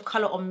 Flush of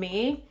color on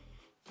me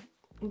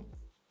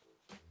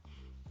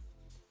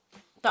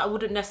that I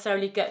wouldn't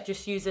necessarily get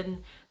just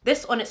using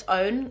this on its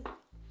own.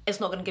 It's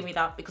not going to give me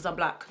that because I'm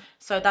black.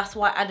 So that's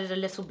why I added a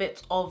little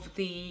bit of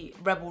the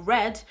Rebel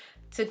Red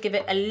to give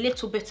it a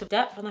little bit of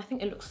depth, and I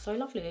think it looks so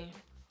lovely.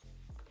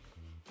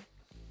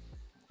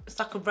 It's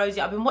like a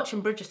rosy, I've been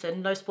watching Bridgerton,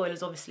 no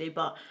spoilers obviously,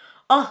 but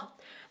oh,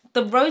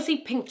 the rosy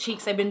pink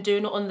cheeks they've been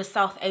doing on the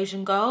South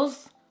Asian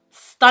girls,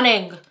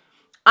 stunning.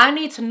 I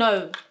need to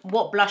know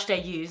what blush they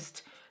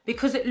used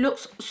because it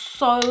looks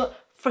so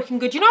freaking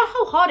good. You know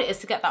how hard it is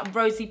to get that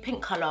rosy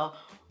pink color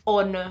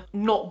on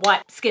not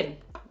white skin,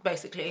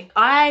 basically.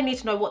 I need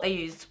to know what they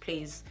used,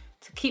 please,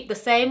 to keep the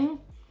same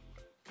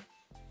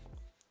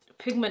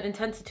pigment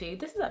intensity.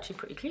 This is actually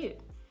pretty cute.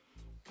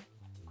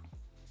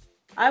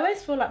 I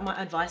always feel like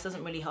my advice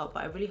doesn't really help,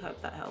 but I really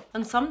hope that helped.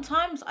 And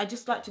sometimes I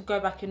just like to go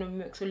back in and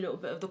mix a little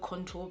bit of the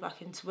contour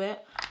back into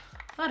it.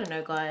 I don't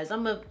know, guys.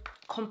 I'm a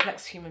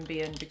complex human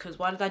being because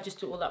why did I just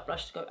do all that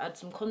blush to go add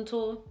some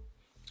contour?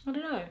 I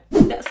don't know.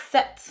 Let's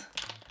set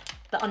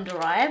the under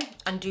eye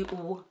and do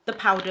all the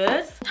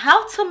powders.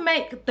 How to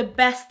make the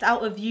best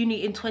out of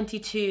uni in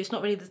 22. It's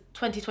not really the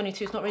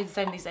 2022. It's not really the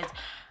same these days.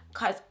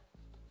 Guys,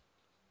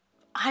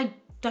 I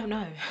don't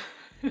know.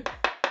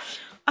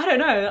 I don't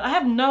know. I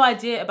have no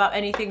idea about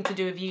anything to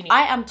do with uni.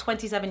 I am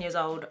 27 years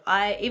old.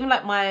 I even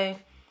like my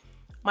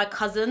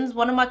cousins.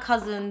 One of my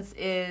cousins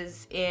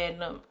is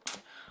in, I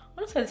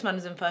want to say this man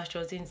is in first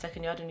year, or is he in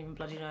second year? I don't even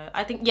bloody know.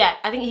 I think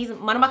he's,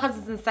 one of my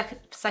cousins in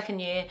second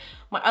year.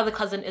 My other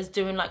cousin is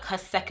doing like her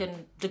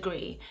second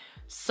degree.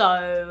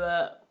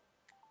 So,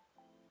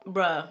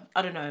 bruh,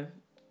 I don't know.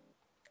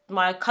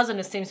 My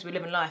cousin seems to be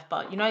living life,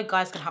 but you know,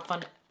 guys can have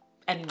fun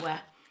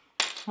anywhere.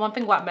 One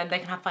thing about men, they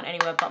can have fun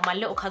anywhere, but my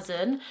little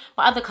cousin,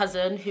 my other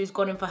cousin who's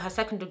gone in for her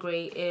second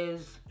degree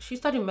she's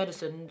studying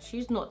medicine.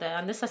 She's not there,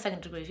 and this is her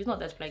second degree. She's not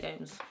there to play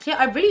games. So yeah,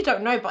 I really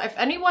don't know, but if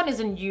anyone is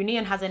in uni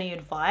and has any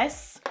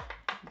advice,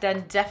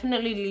 then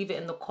definitely leave it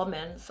in the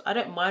comments. I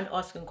don't mind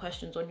asking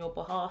questions on your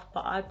behalf,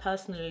 but I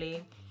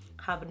personally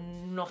have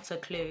not a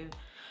clue.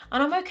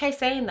 And I'm okay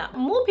saying that.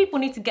 More people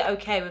need to get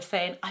okay with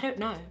saying, I don't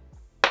know.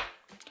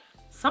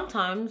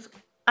 Sometimes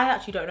I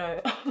actually don't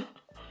know.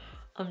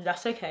 And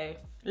that's okay.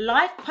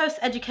 Life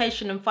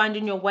post-education and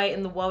finding your way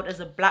in the world as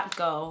a black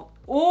girl.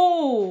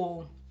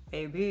 Ooh,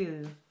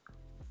 baby.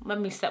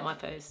 Let me set my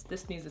face.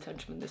 This needs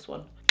attention, this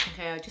one.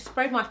 Okay, I just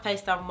sprayed my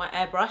face down with my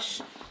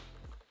airbrush.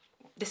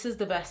 This is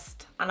the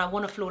best, and I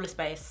want a flawless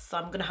base, so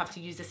I'm gonna have to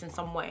use this in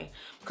some way.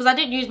 Because I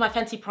didn't use my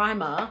Fenty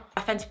primer.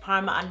 My Fenty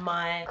primer and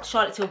my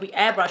Charlotte Tilbury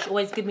airbrush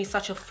always give me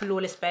such a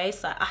flawless base.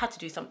 So I had to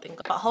do something.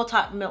 But hold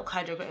tight, Milk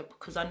Hydro Grip,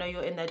 because I know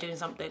you're in there doing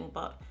something,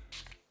 but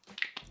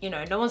you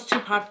know, no one's too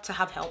proud to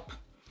have help.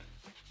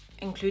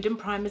 Including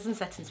primers and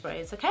setting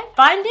sprays, okay?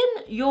 Finding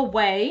your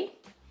way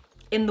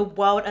in the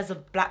world as a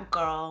black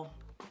girl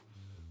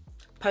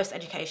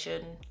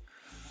post-education.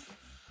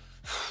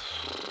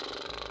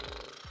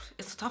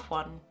 It's a tough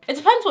one. It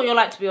depends what you're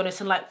like, to be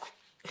honest, and like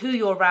who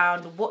you're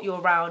around, what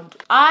you're around.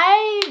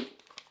 I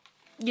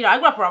grew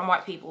up around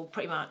white people,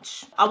 pretty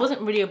much. I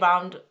wasn't really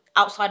around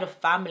outside of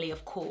family,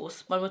 of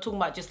course. When we're talking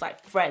about just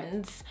like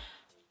friends,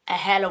 a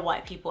hell of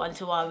white people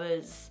until I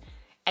was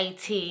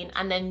 18,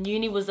 and then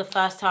uni was the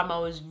first time I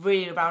was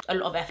really around a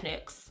lot of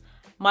ethnics.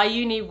 My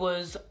uni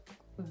was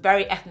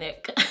very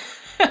ethnic.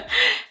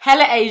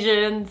 Hella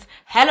Asians,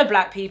 hella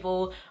black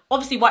people,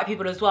 obviously white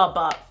people as well,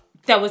 but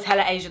there was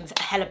hella Asians,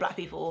 hella black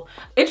people.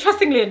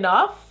 Interestingly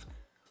enough,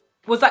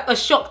 was like a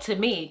shock to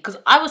me because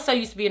I was so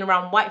used to being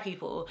around white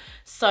people.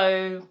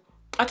 So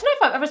I don't know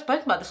if I've ever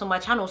spoken about this on my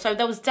channel. So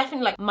there was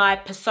definitely like my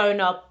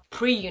persona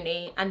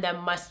pre-uni and then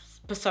my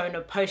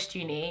persona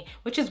post-uni,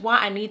 which is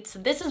why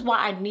this is why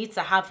I need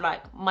to have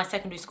like my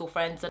secondary school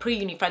friends and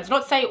pre-uni friends.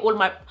 Not to say all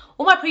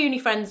my pre-uni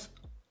friends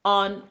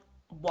aren't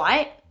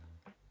white,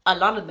 a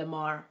lot of them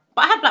are.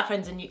 But I had black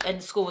friends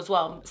in school as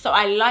well. So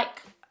I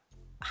like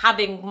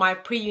having my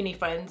pre-uni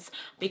friends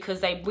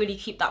because they really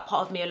keep that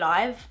part of me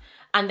alive,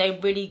 and they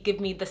really give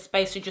me the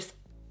space to just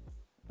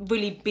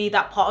really be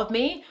that part of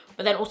me.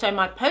 But then also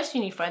my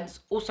post-uni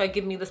friends also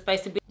give me the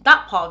space to be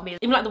that part of me.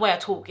 Even like the way I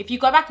talk. If you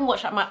go back and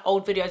watch like my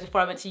old videos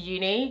before I went to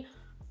uni,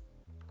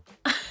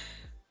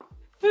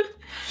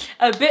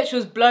 a bitch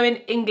was blowing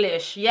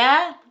English,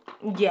 yeah?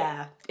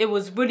 Yeah, it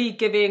was really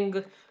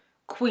giving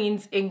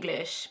Queen's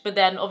English. But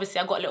then obviously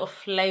I got a little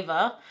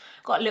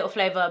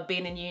flavour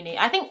being in uni.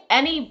 I think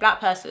any black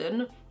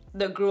person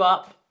that grew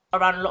up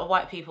around a lot of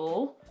white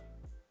people,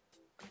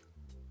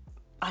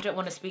 I don't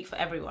want to speak for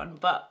everyone,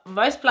 but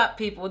most black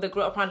people that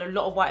grew up around a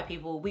lot of white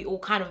people, we all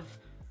kind of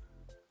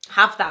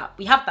have that.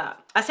 We have that.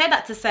 I say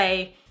that to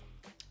say,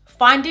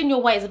 finding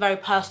your way is a very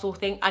personal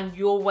thing, and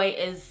your way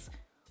is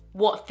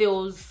what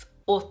feels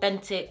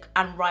authentic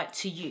and right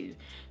to you.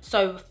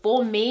 So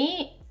for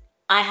me,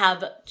 I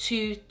have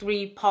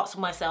 2-3 parts of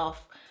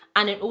myself,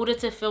 and in order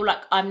to feel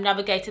like I'm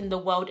navigating the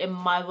world in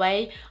my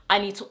way, I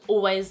need to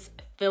always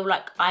feel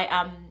like I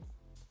am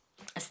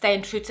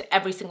staying true to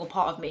every single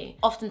part of me.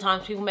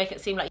 Oftentimes people make it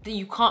seem like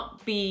you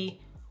can't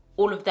be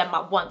all of them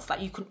at once.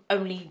 Like you can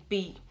only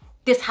be,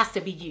 this has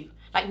to be you.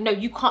 Like, no,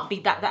 you can't be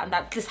that, and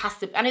that. This has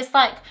to be. And it's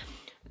like,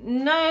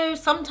 no,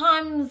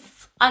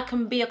 sometimes I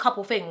can be a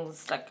couple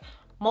things, like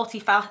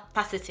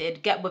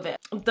multifaceted, get with it.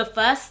 The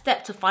first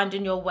step to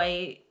finding your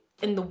way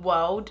in the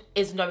world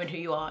is knowing who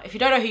you are. If you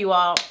don't know who you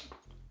are,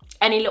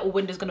 any little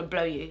wind is gonna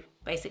blow you,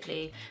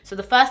 basically. So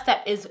the first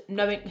step is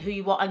knowing who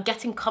you are and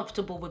getting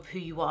comfortable with who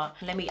you are.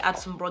 Let me add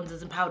some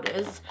bronzers and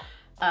powders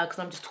because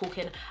I'm just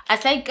talking. I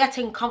say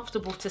getting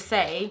comfortable to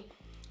say,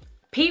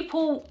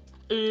 people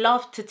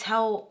love to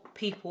tell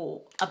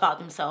people about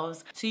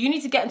themselves. So you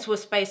need to get into a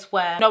space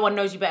where no one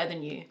knows you better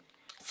than you.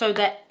 So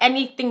that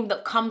anything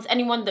that comes,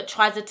 anyone that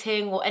tries a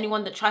thing or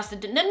anyone that tries to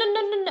do,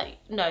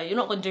 no, you're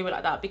not gonna do it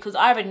like that, because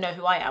I already know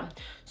who I am.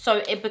 So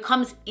it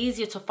becomes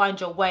easier to find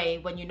your way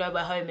when you know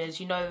where home is,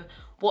 you know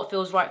what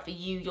feels right for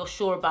you, you're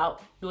sure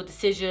about your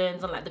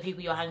decisions and like the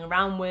people you're hanging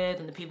around with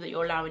and the people that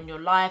you're allowing in your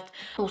life.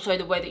 Also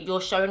the way that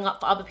you're showing up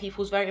for other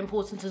people is very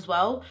important as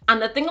well.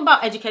 And the thing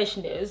about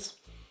education is,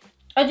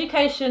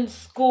 education,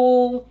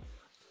 school,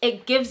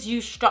 it gives you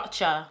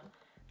structure.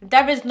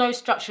 There is no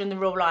structure in the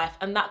real life,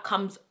 and that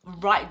comes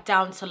right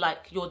down to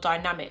like your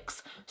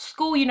dynamics.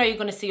 School, you know you're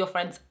gonna see your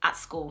friends at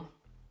school.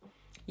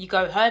 You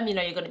go home, you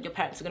know your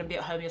parents are gonna be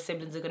at home, your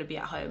siblings are gonna be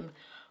at home.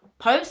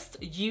 Post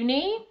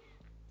uni,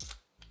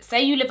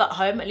 say you live at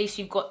home, at least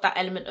you've got that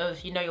element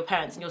of, you know, your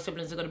parents and your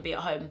siblings are gonna be at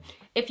home.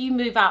 If you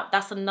move out,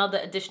 that's another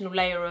additional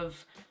layer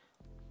of,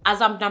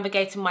 as I'm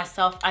navigating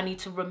myself, I need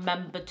to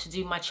remember to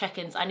do my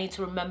check-ins. I need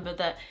to remember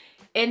that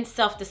in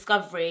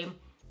self-discovery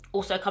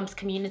also comes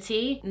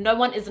community. No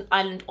one is an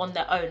island on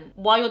their own.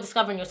 While you're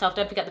discovering yourself,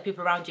 don't forget the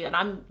people around you. And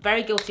I'm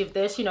very guilty of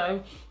this, you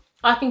know.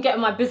 I can get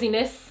in my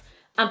busyness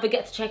and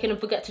forget to check in and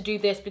forget to do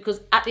this,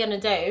 because at the end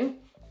of the day,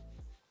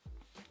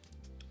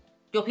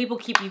 your people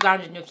keep you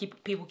grounded and your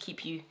people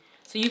keep you.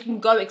 So you can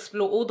go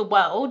explore all the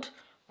world,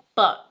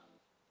 but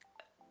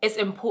it's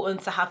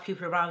important to have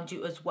people around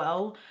you as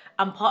well.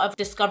 And part of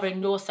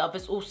discovering yourself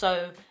is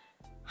also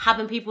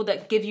having people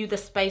that give you the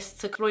space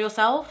to explore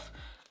yourself.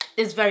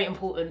 Is very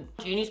important.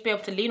 You need to be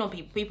able to lean on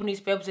people. People need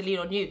to be able to lean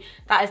on you.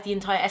 That is the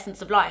entire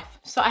essence of life.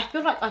 So I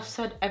feel like I've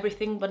said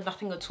everything but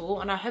nothing at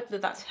all, and I hope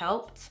that that's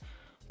helped.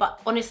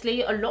 But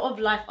honestly, a lot of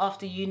life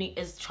after uni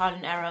is trial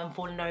and error and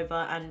falling over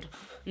and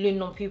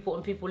leaning on people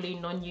and people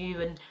leaning on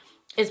you, and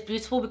it's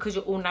beautiful because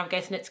you're all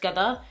navigating it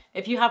together.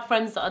 If you have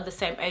friends that are the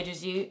same age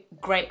as you,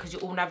 great, because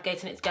you're all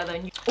navigating it together.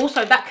 And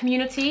also that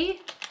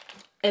community,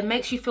 it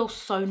makes you feel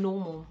so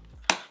normal,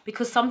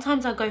 because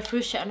sometimes I go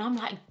through shit and I'm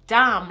like,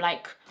 damn,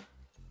 like,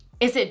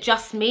 is it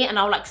just me? And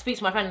I'll like speak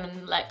to my friend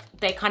and like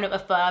they kind of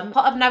affirm.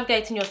 Part of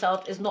navigating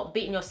yourself is not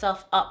beating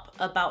yourself up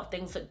about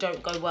things that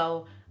don't go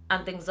well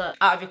and things that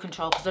are out of your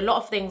control. Because a lot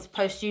of things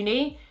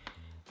post-uni,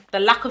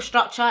 the lack of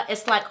structure,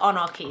 it's like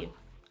anarchy.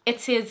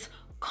 It is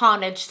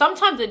carnage.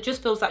 Sometimes it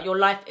just feels like your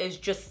life is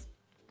just,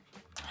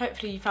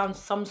 hopefully you found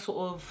some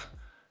sort of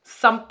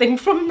something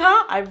from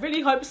that. I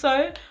really hope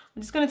so.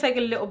 I'm just gonna take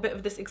a little bit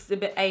of this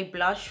Exhibit A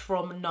blush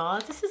from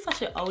NARS. This is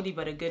such an oldie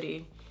but a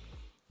goodie.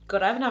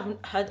 God, I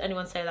haven't heard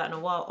anyone say that in a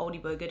while,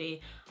 oldie but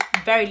goodie.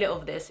 Very little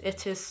of this.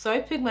 It is so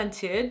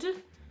pigmented.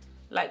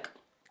 Like,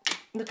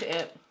 look at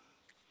it.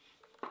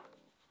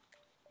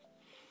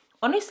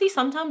 Honestly,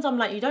 sometimes I'm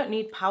like, you don't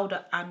need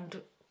powder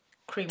and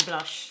cream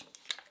blush.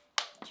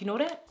 Do you know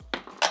that?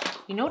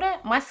 You know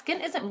that? My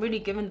skin isn't really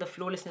giving the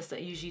flawlessness that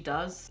it usually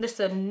does.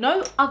 Listen,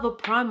 no other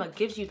primer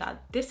gives you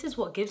that. This is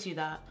what gives you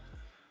that.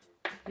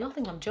 Y'all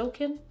think I'm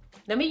joking?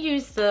 Let me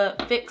use the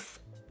Fix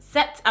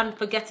Set and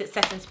Forget It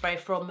setting spray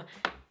from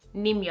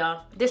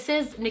Nimya. This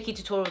is Nikki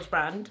Tutorial's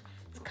brand.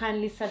 It's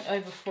kindly sent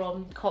over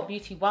from Cult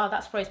Beauty. Wow,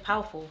 that spray is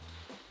powerful.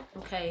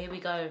 Okay, here we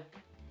go.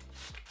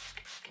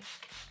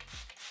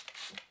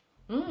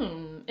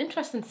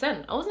 Interesting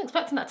scent. I wasn't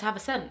expecting that to have a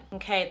scent.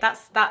 Okay,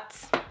 that's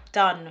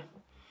done.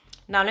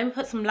 Now let me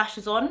put some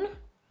lashes on.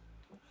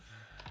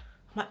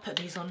 Might put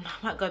these on.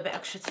 Might go a bit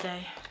extra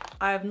today.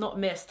 I have not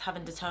missed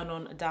having to turn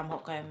on a damn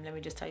hot comb. Let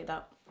me just tell you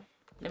that.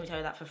 Let me tell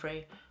you that for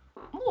free.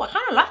 Oh, I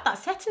kind of like that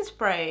setting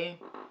spray.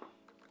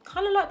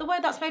 Kind of like the way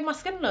that's made my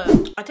skin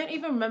look. I don't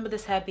even remember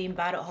this hair being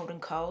bad at holding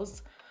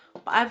curls,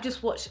 but I've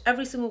just watched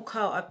every single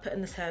curl I've put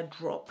in this hair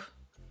drop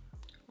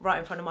right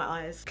in front of my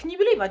eyes. Can you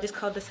believe I just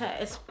curled this hair?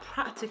 It's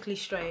practically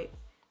straight.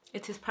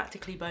 It is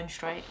practically bone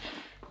straight.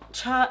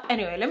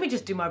 Anyway, let me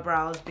just do my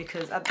brows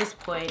because at this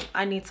point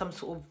I need some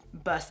sort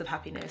of burst of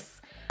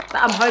happiness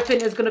that I'm hoping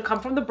is gonna come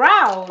from the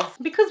brows.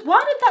 Because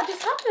why did that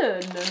just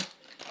happen?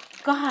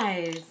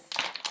 Guys,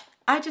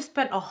 I just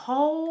spent a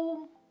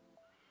whole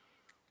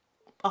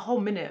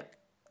minute,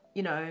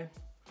 you know,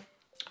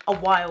 a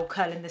while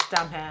curling this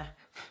damn hair.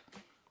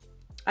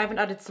 I haven't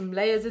added some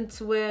layers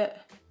into it.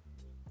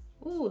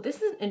 Ooh,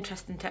 this is an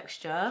interesting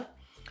texture.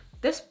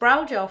 This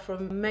brow gel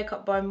from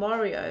Makeup by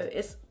Mario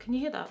is, can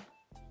you hear that?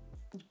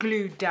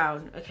 Glued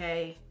down,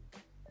 okay?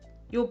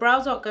 Your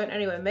brows aren't going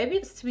anywhere. Maybe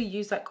it's to be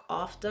used like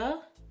after,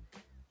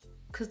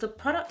 because the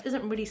product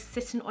isn't really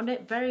sitting on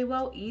it very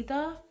well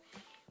either.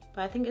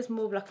 But I think it's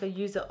more of like a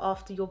use it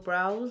after your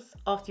brows,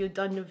 after you're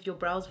done with your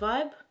brows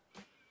vibe.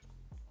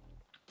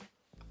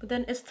 But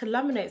then it's to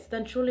laminate, so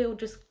then surely it'll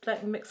just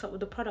like mix up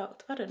with the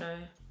product. I don't know.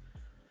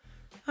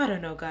 I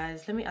don't know,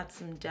 guys. Let me add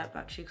some jet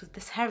actually, because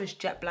this hair is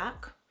jet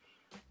black.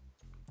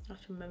 I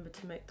have to remember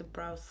to make the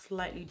brows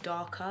slightly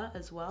darker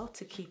as well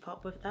to keep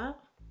up with that.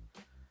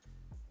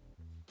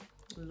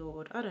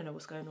 Lord, I don't know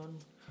what's going on.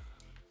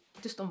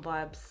 Just on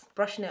vibes.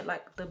 Brushing it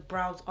like the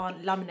brows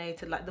aren't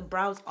laminated, like the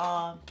brows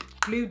are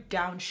glued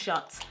down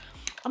shut.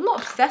 I'm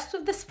not obsessed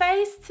with this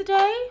face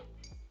today,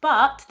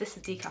 but this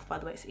is decaf, by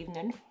the way, it's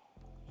evening.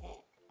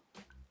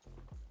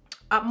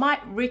 I might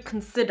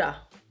reconsider,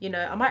 you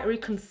know, I might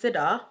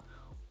reconsider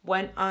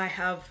when I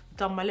have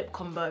done my lip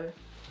combo.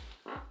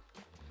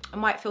 I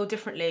might feel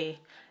differently.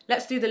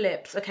 Let's do the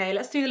lips, okay?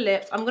 Let's do the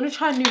lips. I'm gonna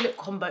try a new lip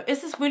combo.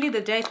 Is this really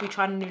the day to be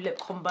trying a new lip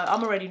combo?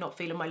 I'm already not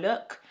feeling my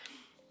look.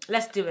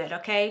 Let's do it,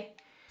 okay?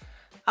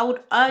 I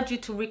would urge you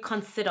to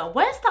reconsider.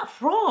 Where's that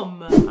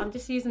from? I'm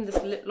just using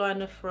this lip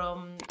liner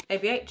from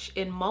ABH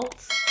in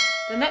Malt.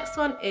 The next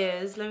one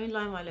is, let me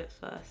line my lips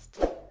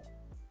first.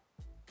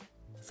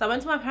 So I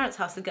went to my parents'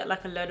 house to get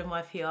like a load of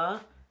my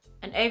PR,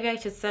 and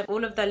ABH had sent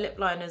all of their lip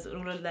liners and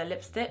all of their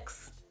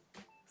lipsticks.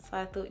 So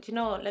I thought, you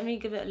know what, let me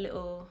give it a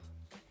little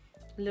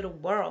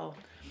whirl.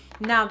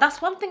 Now,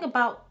 that's one thing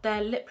about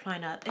their lip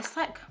liner. It's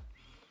like,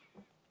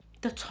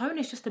 the tone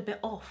is just a bit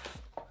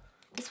off.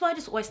 This is why I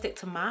just always stick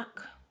to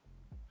MAC.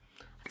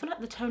 I feel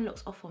like the tone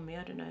looks off on me,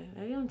 I don't know.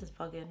 Maybe I'm just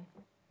bugging.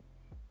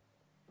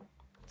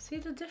 See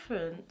the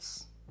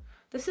difference?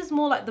 This is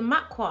more like the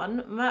MAC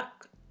one,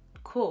 MAC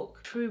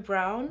Cork True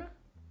Brown.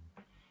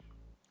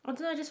 I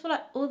don't know, I just feel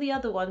like all the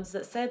other ones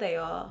that say they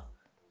are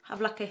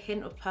have like a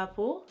hint of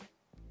purple.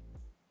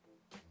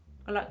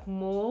 Or like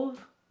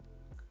mauve.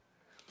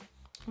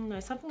 I don't know,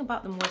 something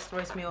about them always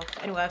throws me off.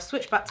 Anyway, I've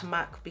switched back to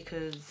MAC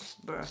because,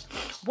 bruh.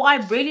 What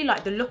I really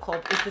like the look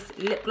of is this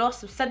lip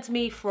gloss. It's sent to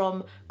me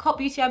from Cult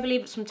Beauty, I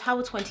believe. It's from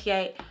Tower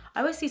 28. I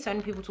always see so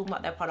many people talking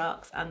about their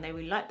products and they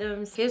really like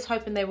them. So here's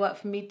hoping they work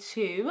for me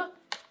too.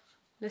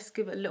 Let's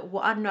give it a little,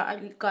 I don't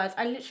know, guys,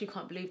 I literally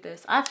can't believe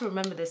this. I have to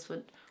remember this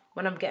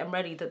when I'm getting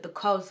ready, that the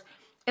curls,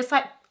 it's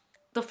like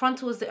the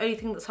frontal is the only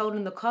thing that's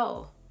holding the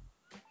curl.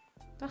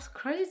 That's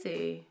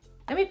crazy.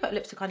 Let me put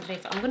lipstick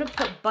underneath. I'm gonna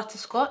put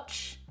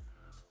Butterscotch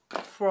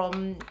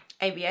from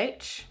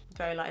ABH.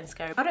 Very light and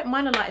scary. I don't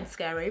mind a light and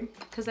scary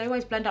because they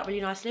always blend up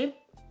really nicely.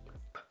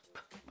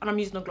 And I'm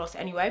using a gloss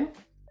anyway.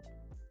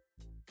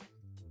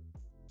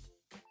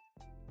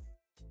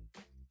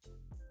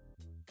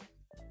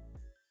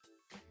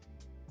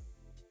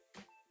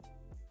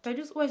 They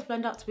just always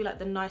blend out to be like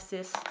the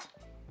nicest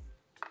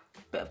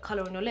bit of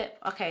colour on your lip.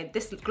 Okay,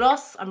 this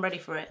gloss, I'm ready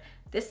for it.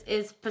 This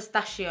is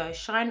Pistachio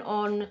Shine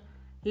On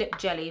Lip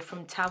Jelly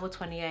from Tower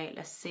 28.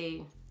 Let's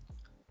see.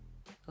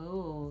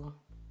 Oh.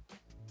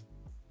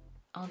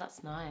 Oh,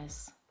 that's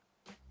nice.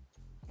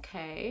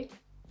 Okay.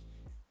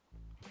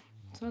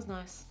 Smells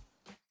nice.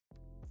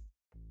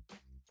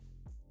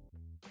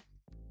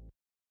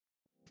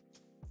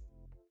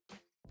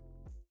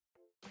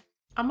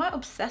 Am I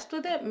obsessed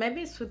with it?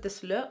 Maybe it's with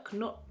this look.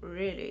 Not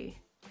really.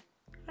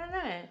 I don't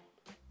know.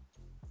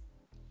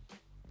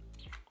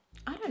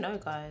 I don't know,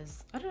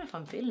 guys. I don't know if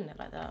I'm feeling it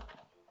like that.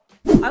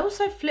 I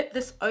also flipped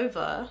this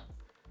over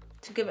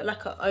to give it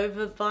like an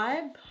over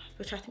vibe,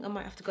 which I think I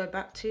might have to go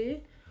back to.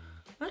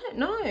 I don't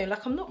know,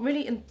 like I'm not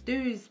really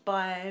enthused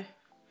by,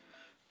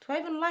 do I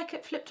even like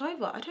it flipped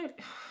over? I don't,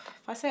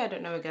 if I say I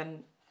don't know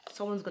again,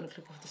 someone's gonna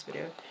click off this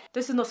video.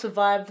 This is not a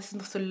vibe, this is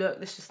not a look,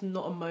 this is just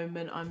not a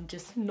moment. I'm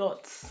just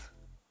not,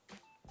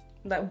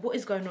 like what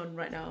is going on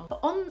right now? But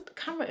on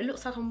camera, it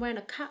looks like I'm wearing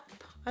a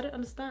cap. I don't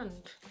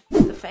understand.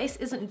 The face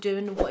isn't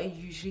doing what it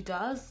usually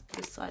does.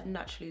 This side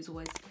naturally is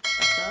always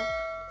better.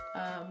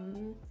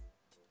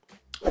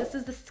 This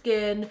is the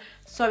skin.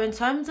 So in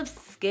terms of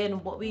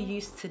skin, what we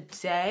use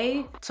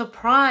today, to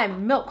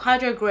prime, Milk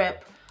Hydro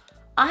Grip,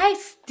 I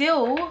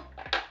still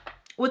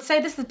would say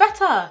this is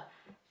better.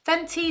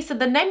 Fenty, so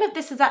the name of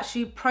this is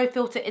actually Pro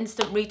Filter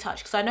Instant Retouch,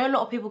 because I know a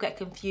lot of people get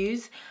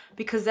confused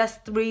because there's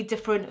 3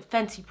 different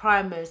Fenty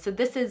primers. So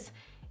this is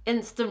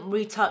Instant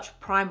Retouch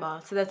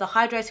Primer. So there's a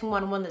hydrating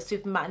one that's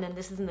super matte, and then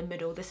this is in the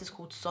middle. This is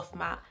called Soft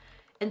Matte.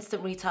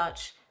 Instant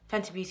Retouch,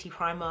 Fenty Beauty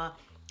Primer.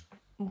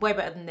 Way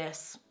better than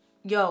this.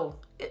 Yo,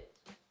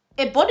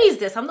 it bodies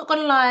this, I'm not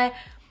gonna lie.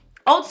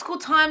 Old school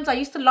times, I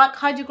used to like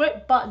Hydro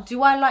Grip, but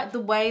do I like the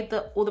way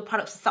that all the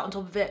products are sat on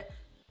top of it?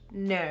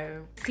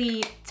 No.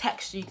 See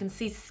texture, you can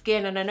see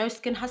skin, and I know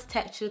skin has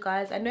texture,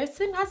 guys. I know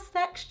skin has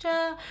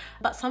texture,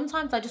 but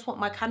sometimes I just want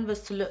my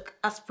canvas to look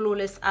as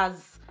flawless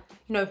as,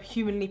 you know,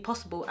 humanly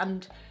possible,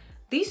 and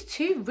these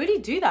two really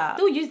do that. I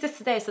still use this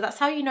today, so that's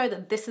how you know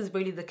that this is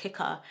really the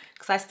kicker,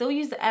 because I still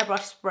use the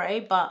airbrush spray,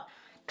 but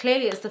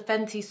clearly it's the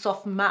Fenty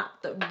Soft Matte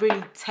that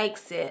really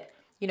takes it,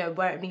 you know,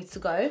 where it needs to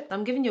go.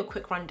 I'm giving you a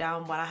quick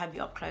rundown while I have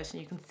you up close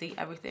and you can see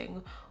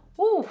everything.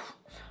 Ooh.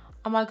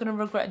 Am I gonna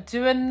regret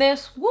doing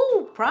this?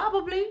 Woo,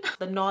 probably.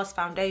 The NARS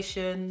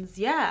foundations,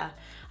 yeah.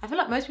 I feel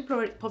like most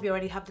people probably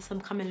already have this. I'm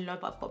coming low,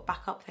 but I've got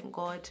backup, thank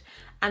God.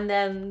 And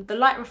then the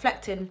light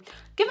reflecting.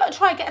 Give it a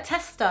try, get a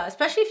tester,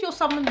 especially if you're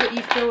someone that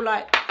you feel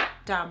like,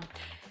 damn.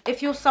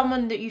 If you're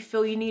someone that you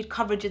feel you need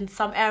coverage in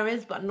some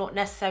areas, but not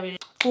necessarily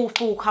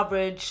full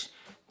coverage,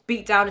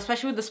 beat down,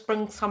 especially with the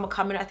spring, summer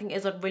coming, I think it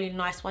is a really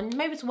nice one.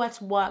 Maybe to wear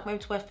to work, maybe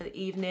to wear for the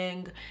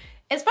evening.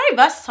 It's very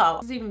versatile.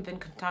 It's even been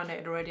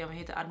contaminated already. I'm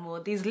here to add more.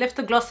 These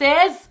lifter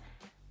glosses.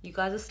 You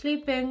guys are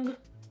sleeping.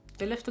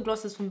 The lifter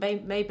glosses from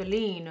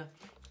Maybelline.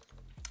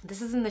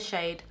 This is in the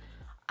shade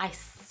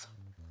Ice.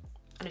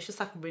 And it's just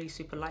like a really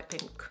super light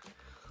pink.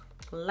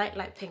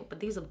 Light pink, but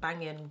these are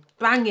banging.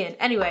 Banging.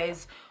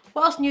 Anyways,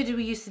 what else new do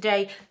we use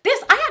today?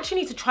 This, I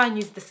actually need to try and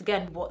use this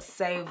again. What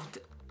saved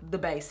the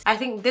base? I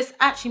think this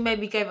actually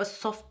maybe gave a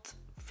soft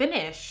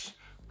finish.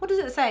 What does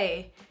it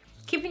say?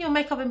 Keeping your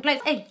makeup in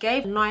place. It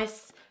gave a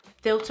nice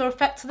filter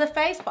effect to the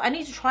face, but I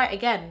need to try it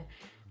again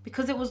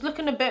because it was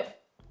looking a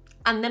bit,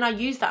 and then I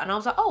used that and I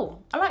was like, oh,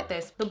 I like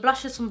this. The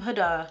blushes from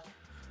Huda.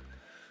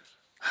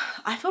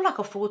 I feel like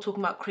a fool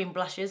talking about cream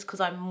blushes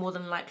because I'm more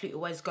than likely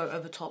always go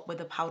over top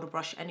with a powder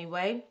brush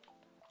anyway.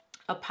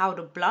 A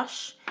powder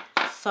blush.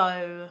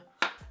 So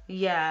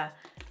yeah.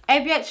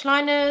 ABH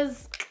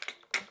liners.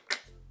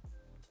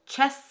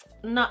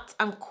 Chestnut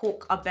and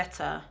Cork are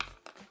better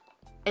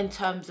in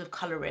terms of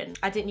colouring.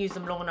 I didn't use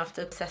them long enough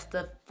to assess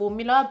the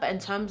formula, but in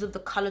terms of the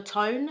colour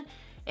tone,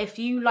 if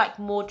you like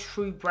more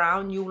true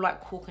brown, you'll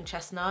like Cork and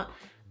Chestnut.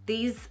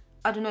 These,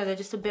 I don't know, they're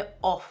just a bit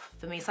off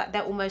for me. It's like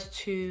they're almost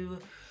too,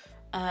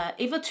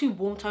 either too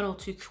warm tone or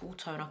too cool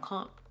tone. I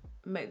can't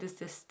make this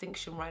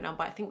distinction right now,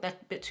 but I think they're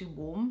a bit too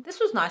warm. This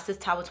was nice, this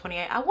Tower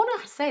 28. I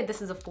want to say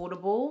this is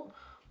affordable,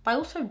 but I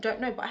also don't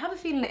know, but I have a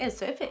feeling it is.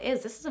 So if it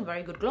is, this is a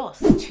very good gloss.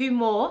 2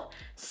 more.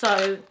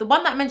 So the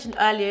one that I mentioned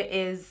earlier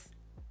is,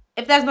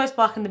 if there's no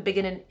spark in the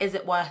beginning, is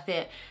it worth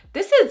it?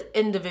 This is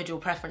individual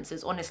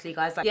preferences, honestly,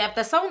 guys. Like, yeah, if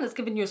there's someone that's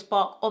giving you a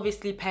spark,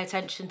 obviously pay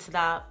attention to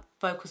that,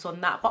 focus on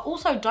that. But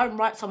also don't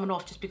write someone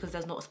off just because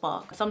there's not a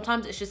spark.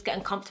 Sometimes it's just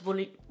getting comfortable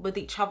with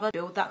each other,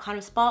 build that kind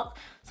of spark.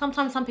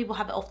 Sometimes some people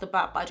have it off the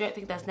bat, but I don't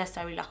think there's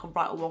necessarily like a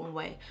right or wrong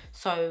way.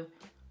 So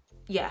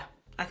yeah,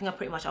 I think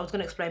I was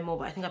gonna explain more,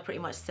 but I think I pretty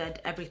much said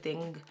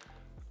everything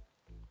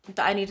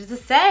that I needed to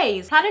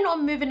say. Planning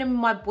on moving in with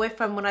my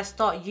boyfriend when I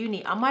start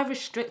uni. Am I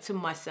restricting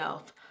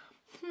myself?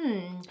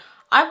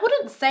 I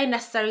wouldn't say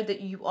necessarily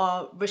that you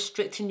are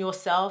restricting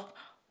yourself,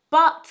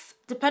 but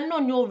depending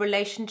on your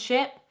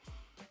relationship,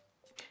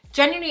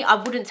 genuinely I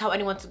wouldn't tell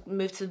anyone to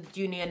move to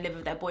uni and live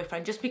with their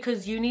boyfriend, just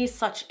because uni is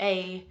such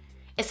a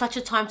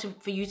time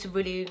for you to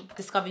really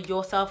discover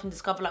yourself and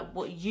discover like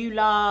what you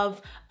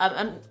love,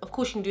 and of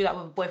course you can do that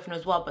with a boyfriend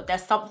as well, but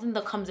there's something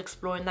that comes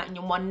exploring that in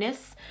your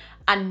oneness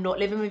and not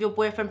living with your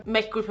boyfriend.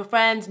 Make a group of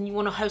friends and you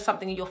want to host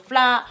something in your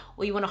flat,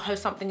 or you want to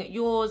host something at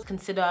yours.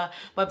 Consider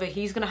whether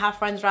he's going to have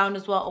friends around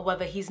as well, or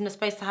whether he's in a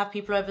space to have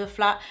people over the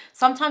flat.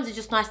 Sometimes it's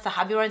just nice to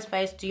have your own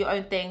space, do your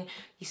own thing.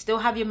 You still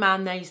have your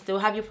man there, you still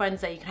have your friends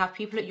there, you can have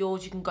people at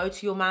yours, you can go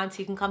to your man so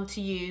he can come to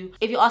you.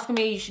 If you're asking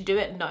me you should do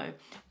it, no,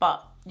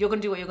 but you're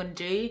gonna do what you're gonna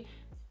do.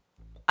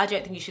 I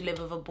don't think you should live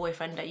with a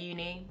boyfriend at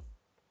uni.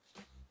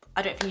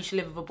 I don't think you should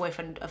live with a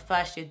boyfriend at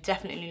first year,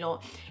 definitely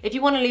not. If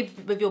you want to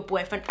live with your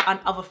boyfriend and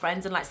other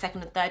friends in like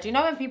 2nd and 3rd, you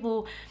know when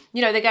people,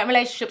 you know, they get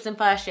relationships in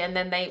 1st year and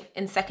then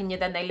in 2nd year,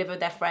 then they live with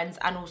their friends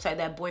and also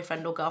their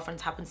boyfriend or girlfriend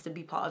happens to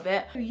be part of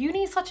it.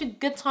 Uni is such a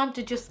good time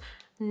to just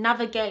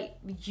navigate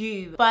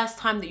you. First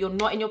time that you're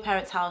not in your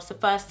parents' house, the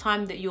first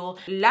time that you're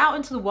out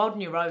into the world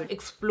on your own.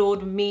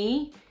 Explored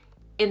me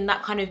in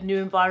that kind of new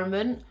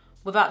environment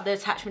without the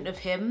attachment of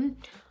him.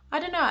 I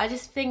don't know, I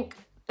just think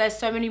there's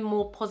so many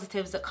more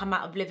positives that come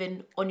out of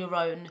living on your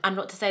own. And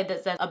not to say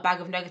that there's a bag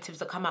of negatives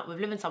that come out with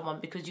living with someone,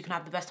 because you can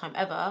have the best time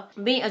ever.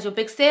 Me as your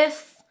big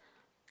sis,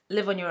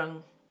 live on your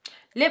own.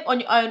 Live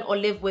on your own or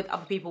live with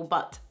other people,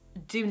 but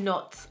do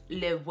not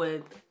live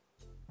with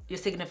your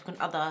significant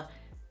other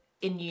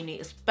in uni,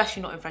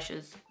 especially not in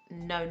freshers.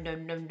 no, no,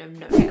 no, no,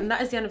 no. Okay, and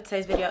that is the end of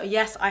today's video.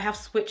 Yes, I have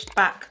switched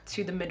back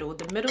to the middle.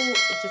 The middle, it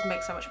just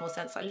makes so much more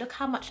sense. Like, look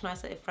how much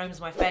nicer it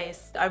frames my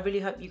face. I really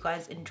hope you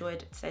guys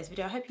enjoyed today's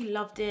video. I hope you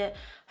loved it.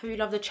 I hope you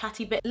loved the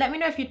chatty bit. Let me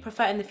know if you'd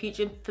prefer in the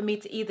future for me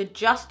to either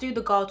just do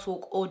the girl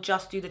talk or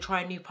just do the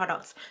try new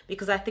products,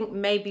 because I think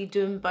maybe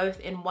doing both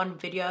in one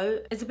video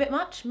is a bit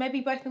much.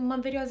 Maybe both in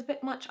one video is a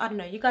bit much. I don't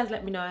know. You guys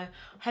let me know.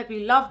 Hope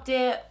you loved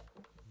it.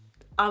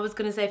 I was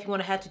gonna say if you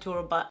want a hair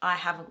tutorial, but I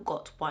haven't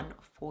got one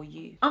for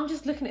you. I'm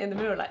just looking at it in the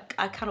mirror like,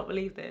 I cannot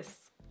believe this.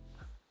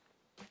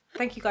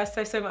 Thank you guys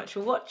so much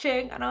for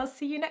watching, and I'll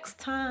see you next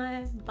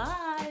time.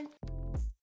 Bye.